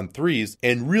 2 on threes.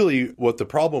 And really what the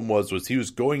problem was he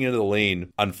was going into the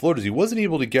lane on floaters. He wasn't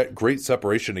able to get great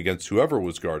separation against whoever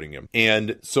was guarding him.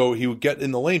 And so he would get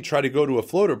in the lane, try to go to a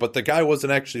floater, but the guy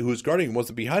wasn't actually who was guarding him,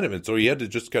 wasn't behind him. And so he had to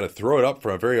just kind of throw it up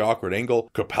from a very awkward angle.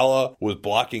 Capella was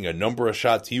blocking a number of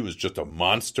shots. He was just a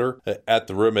monster at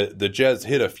the rim. The Jazz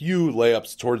hit a few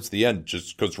layups towards the end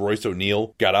just because Royce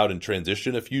O'Neal got out in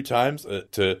transition a few times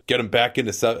to get him back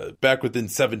within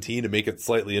 17 to make it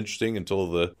slightly interesting until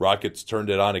the Rockets turned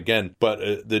it on again.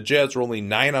 But the Jazz were only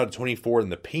 9 out of 24 in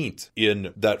the paint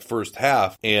in that first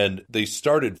half, and they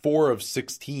started 4 of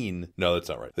 16. No, that's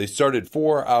not right. They started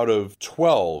 4 out of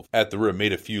 12 at the rim,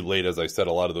 made a few late. As I said,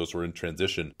 a lot of those were in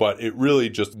transition. But it really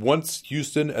just, once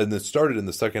Houston, and it started in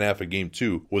the second half of Game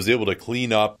 2, was able to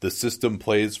clean up the system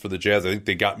plays for the Jazz. I think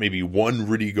they got maybe one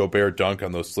Rudy Gobert dunk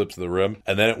on those slips of the rim,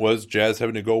 and then it was Jazz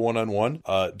having to go one-on-one.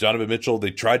 Donovan Mitchell,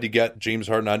 they tried to get James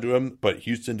Harden onto him, but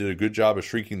Houston did a good job of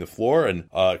shrinking the floor, and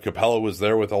Capella was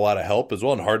there with a lot of help as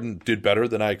well, and Harden did better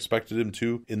than I expected him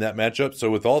to in that matchup. So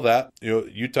with all that,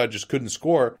 Utah just couldn't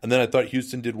score, and then I thought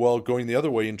Houston did well going the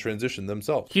other way in transition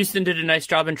themselves. Houston did a nice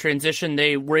job in transition.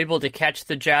 They were able to catch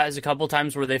the Jazz a couple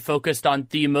times where they focused on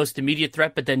the most immediate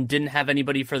threat, but then didn't have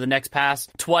anybody for the next pass.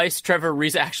 Twice, Trevor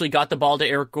Ariza actually got the ball to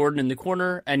Eric Gordon in the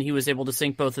corner, and he was able to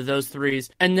sink both of those threes.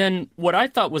 And then what I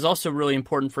thought was also really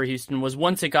important for Houston was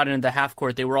once it got into the half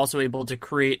court, they were also able to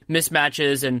create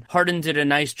mismatches, and Harden did a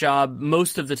nice job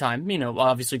most of the time.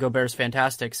 Obviously Gobert's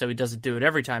fantastic, so he doesn't do it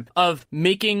every time, of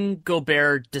making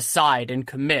Gobert decide and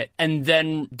commit, and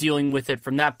then dealing with it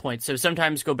from that point. So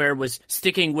sometimes Gobert was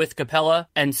sticking with Capella,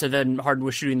 and so then Harden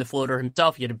was shooting the floater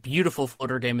himself. He had a beautiful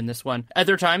floater game in this one.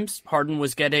 Other times, Harden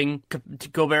was getting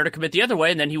Gobert to commit the other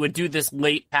way, and then he would do this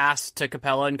late pass to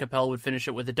Capella, and Capella would finish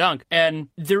it with a dunk. And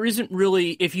there isn't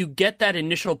really, if you get that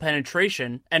initial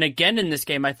penetration, and again in this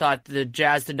game, I thought the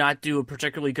Jazz did not do a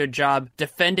particularly good job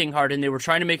defending Harden. They were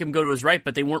trying to make him go to his right,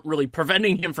 but they weren't really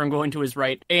preventing him from going to his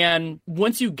right. And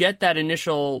once you get that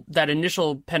initial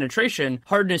penetration,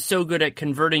 Harden is so good at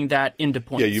converting that into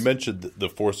points. Yeah, you mentioned the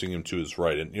forcing him to his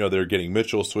right, and they're getting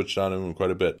Mitchell switched on him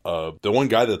quite a bit. The one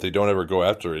guy that they don't ever go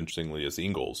after, interestingly, is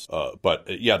Ingles. But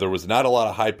there was not a lot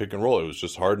of high pick and roll. It was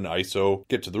just Harden, ISO,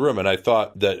 get to the rim. And I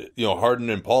thought that, Harden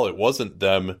and Paul, it wasn't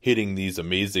them hitting these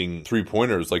amazing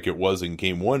three-pointers like it was in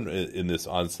game one in this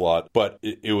onslaught, but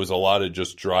it was a lot of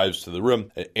just drives to the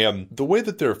rim. And the way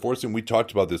that they're forcing, we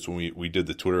talked about this when we did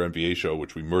the Twitter NBA show,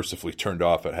 which we mercifully turned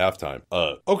off at halftime.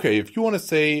 Okay, if you want to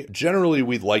say, generally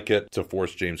we'd like it to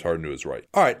force James Harden to his right.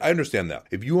 All right, I understand that.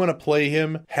 If you want to play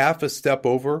him half a step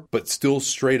over, but still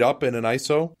straight up in an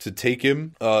ISO to take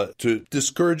him, to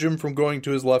discourage him from going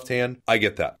to his left hand, I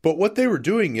get that. But what they were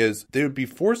doing is they would be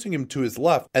forcing him to his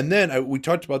left. And then we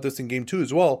talked about this in game two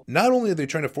as well. Not only are they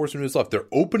trying to force him to his left, they're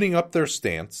opening up their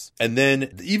stance. And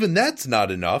then even that's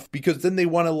not enough, because then they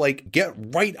want to get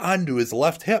right onto his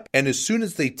left hip. And as soon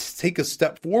as they take a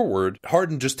step forward,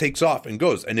 Harden just takes off and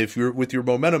goes. And if you're with your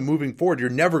momentum moving forward, you're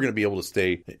never going to be able to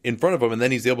stay in front of him. And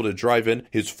then he's able to drive in.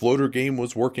 His floater game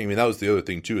was working. I mean, that was the other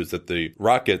thing too, is that the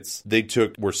Rockets,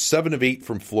 were 7 of 8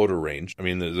 from floater range. I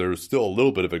mean, there was still a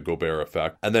little bit of a Gobert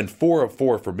effect. And then 4 of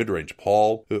 4 for mid-range.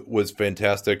 Paul was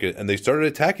fantastic. And they started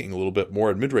attacking a little bit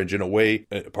more in mid-range in a way,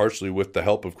 partially with the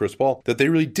help of Chris Paul, that they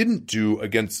really didn't do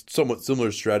against somewhat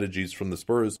similar strategies from the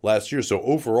Spurs last year. So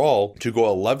overall, to go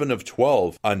 11 of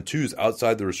 12 on twos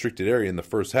outside the restricted area in the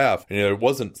first half, it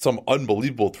wasn't some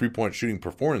unbelievable three-point shooting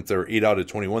performance. They were 8 out of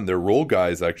 21. Their role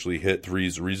guys actually hit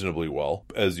threes reasonably well,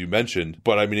 as you mentioned.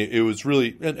 But I mean, it was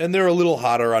really, and they're a little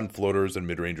hotter on floaters and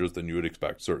mid-rangers than you would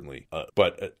expect, certainly.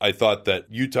 But I thought that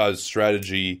Utah's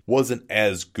strategy wasn't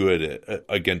as good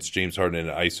against James Harden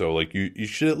in ISO. You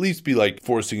should at least be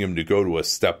forcing him to go to a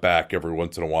step back every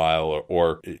once in a while,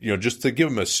 or just to give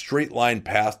him a straight line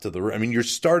pass to the rim. I mean, you're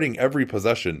starting every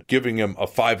possession, giving him a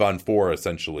 5-on-4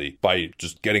 essentially by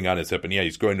just getting on his hip. And yeah,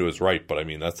 he's going to his right, but I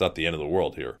mean, that's not the end of the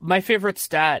world here. My favorite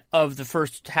stat of the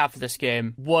first half of this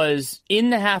game was in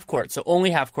the half court, so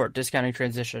only half court, discounting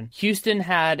transition. Houston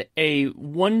had a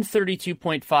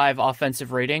 132.5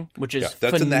 offensive rating, which is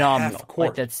that's phenomenal. In the half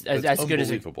court. That's as good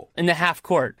as it, in the half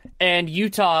court. And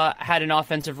Utah had an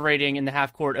offensive rating in the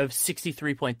half court of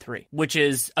 63.3, which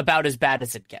is about as bad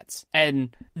as it gets.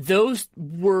 And those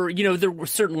were,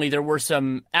 there were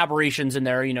some aberrations in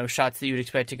there, shots that you would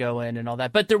expect to go in and all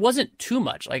that, but there wasn't too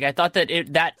much. I thought that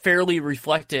that fairly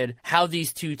reflected how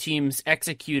these two teams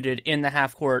executed in the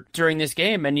half court during this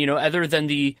game. And, other than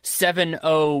the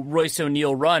 7-0 Royce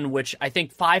O'Neal run, which I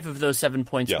think 5 of those 7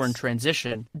 points were in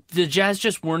transition, the Jazz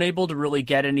just weren't able to really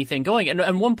get anything going.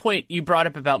 And one point you brought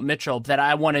up about Mitchell that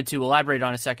I wanted to elaborate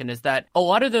on a second is that a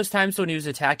lot of those times when he was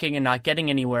attacking and not getting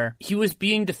anywhere, he was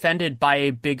being defended by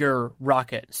a bigger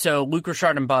Rocket. So Luc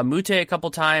Richard and Mbah a Moute a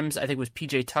couple times. I think it was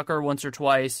PJ Tucker once or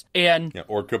twice. And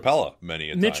or Capella many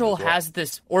a time. Mitchell has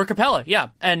this, or Capella, yeah.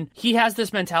 And he has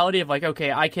this mentality of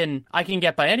okay, I can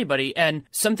get by anybody. And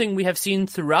something we have seen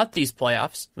throughout these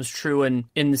playoffs, was true in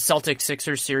the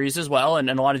Celtics-Sixers series as well, and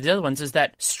a lot of the other ones, is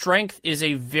that strength is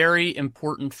a very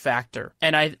important factor.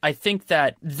 And I think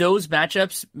that those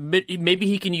matchups, maybe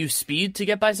he can use speed to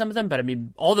get by some of them, but I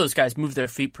mean, all those guys move their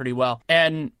feet pretty well.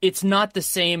 And it's not the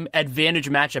same advantage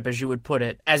matchup, as you would put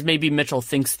it, as maybe Mitchell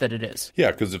thinks that it is.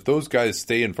 Yeah, because if those guys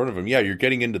stay in front of him, you're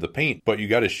getting into the paint, but you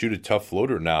got to shoot a tough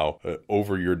floater now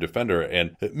over your defender.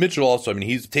 And Mitchell also, I mean,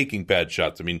 he's taking bad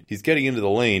shots. I mean, he's getting into the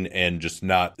lane and just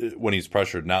not, when he's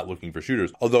pressured, not looking for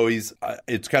shooters. Although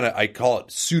it's kind of, I call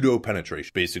it pseudo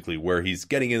penetration, basically, where he's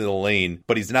getting into the lane,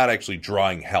 but he's not actually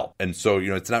drawing help. And so,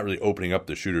 it's not really opening up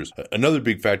the shooters. Another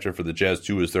big factor for the Jazz,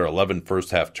 too, is their 11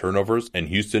 first half turnovers. And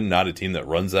Houston, not a team that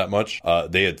runs that much.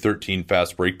 They had 13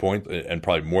 fast break points and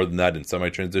probably more than that in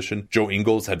semi-transition. Joe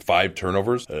Ingles had 5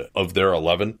 turnovers of their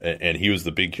 11, and he was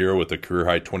the big hero with a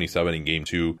career-high 27 in game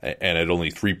 2 and at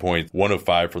only 3 points, 1 of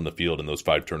 5 from the field in those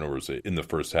 5 turnovers in the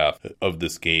first half of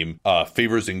this game.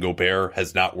 Favors and Gobert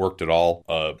has not worked at all.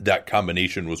 That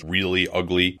combination was really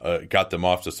ugly. Got them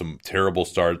off to some terrible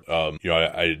start. I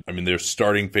mean, they're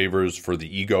starting Favors for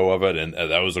the ego of it, and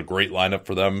that was a great lineup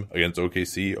for them against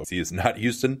OKC. OKC is not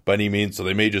Houston by any means, so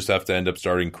they may just have to end up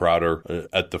starting Crowder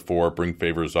at the 4, bring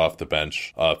Favors off the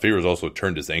bench. Favors also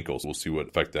turned his ankles. We'll see what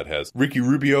effect that has. Ricky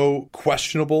Rubio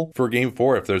questionable for Game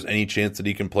 4. If there's any chance that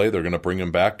he can play, they're going to bring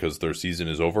him back because their season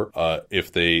is over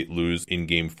if they lose in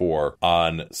Game 4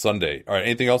 on Sunday. All right,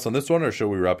 anything else on this one, or shall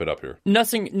we wrap it up here?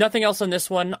 Nothing else on this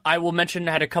one. I will mention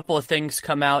I had a couple of things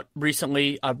come out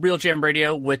recently. Real Jam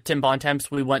Radio with Tim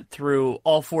Bontemps, we went through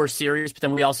all 4 series, but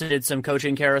then we also did some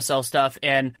coaching carousel stuff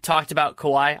and talked about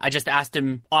Kawhi. I just asked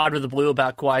him out of the blue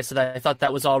about Kawhi, so that I thought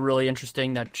that was all really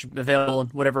interesting. That should be available in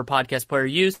whatever podcast player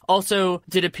you use. Also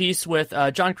did a piece with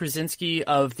John Krasinski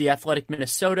of The Athletic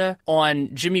Minnesota on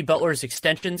Jimmy Butler's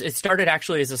extensions. It started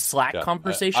actually as a Slack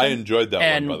conversation. I enjoyed that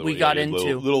and one, by the way. We got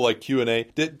into little like Q&A.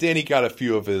 Danny got a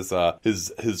few of his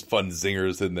fun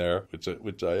zingers in there,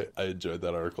 which I enjoyed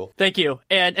that article. Thank you.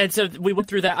 And so we went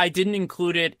through that. I didn't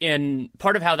include it in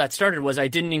part of how that started was I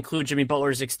didn't include Jimmy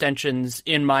Butler's extensions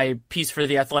in my piece for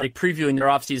The Athletic previewing their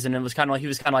offseason. It was kind of like, he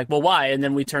was kind of like, well, why? And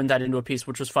then we turned that into a piece,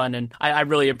 which was fun. And I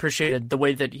really appreciated the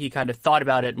way that he kind of thought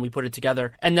about it and we put it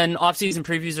together. And then offseason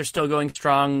previews are still going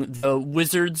strong. The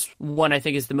Wizards one, I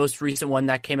think, is the most recent one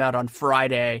that came out on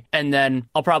Friday. And then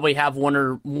I'll probably have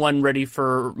one ready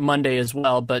for Monday as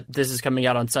well, but this is coming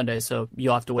out on Sunday, so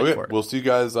you'll have to wait for it. We'll see you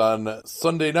guys on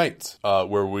Sunday night,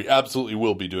 where we absolutely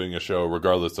will be doing a show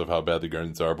regardless of how bad the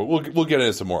Guardians are, but we'll get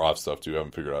into some more off stuff too. I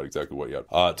haven't figured out exactly what yet.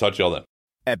 Talk to y'all then.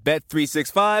 At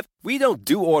Bet365, we don't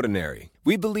do ordinary.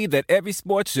 We believe that every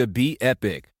sport should be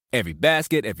epic. Every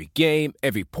basket, every game,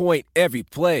 every point, every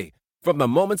play. From the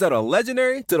moments that are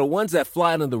legendary to the ones that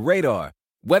fly under the radar.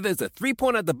 Whether it's a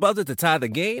three-pointer at the buzzer to tie the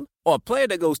game or a player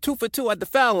that goes 2 for 2 at the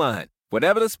foul line.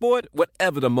 Whatever the sport,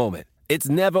 whatever the moment. It's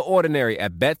never ordinary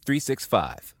at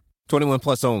Bet365. 21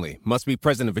 plus only. Must be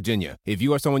present in Virginia. If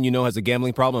you or someone you know has a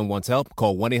gambling problem and wants help,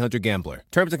 call 1-800-GAMBLER.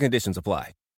 Terms and conditions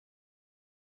apply.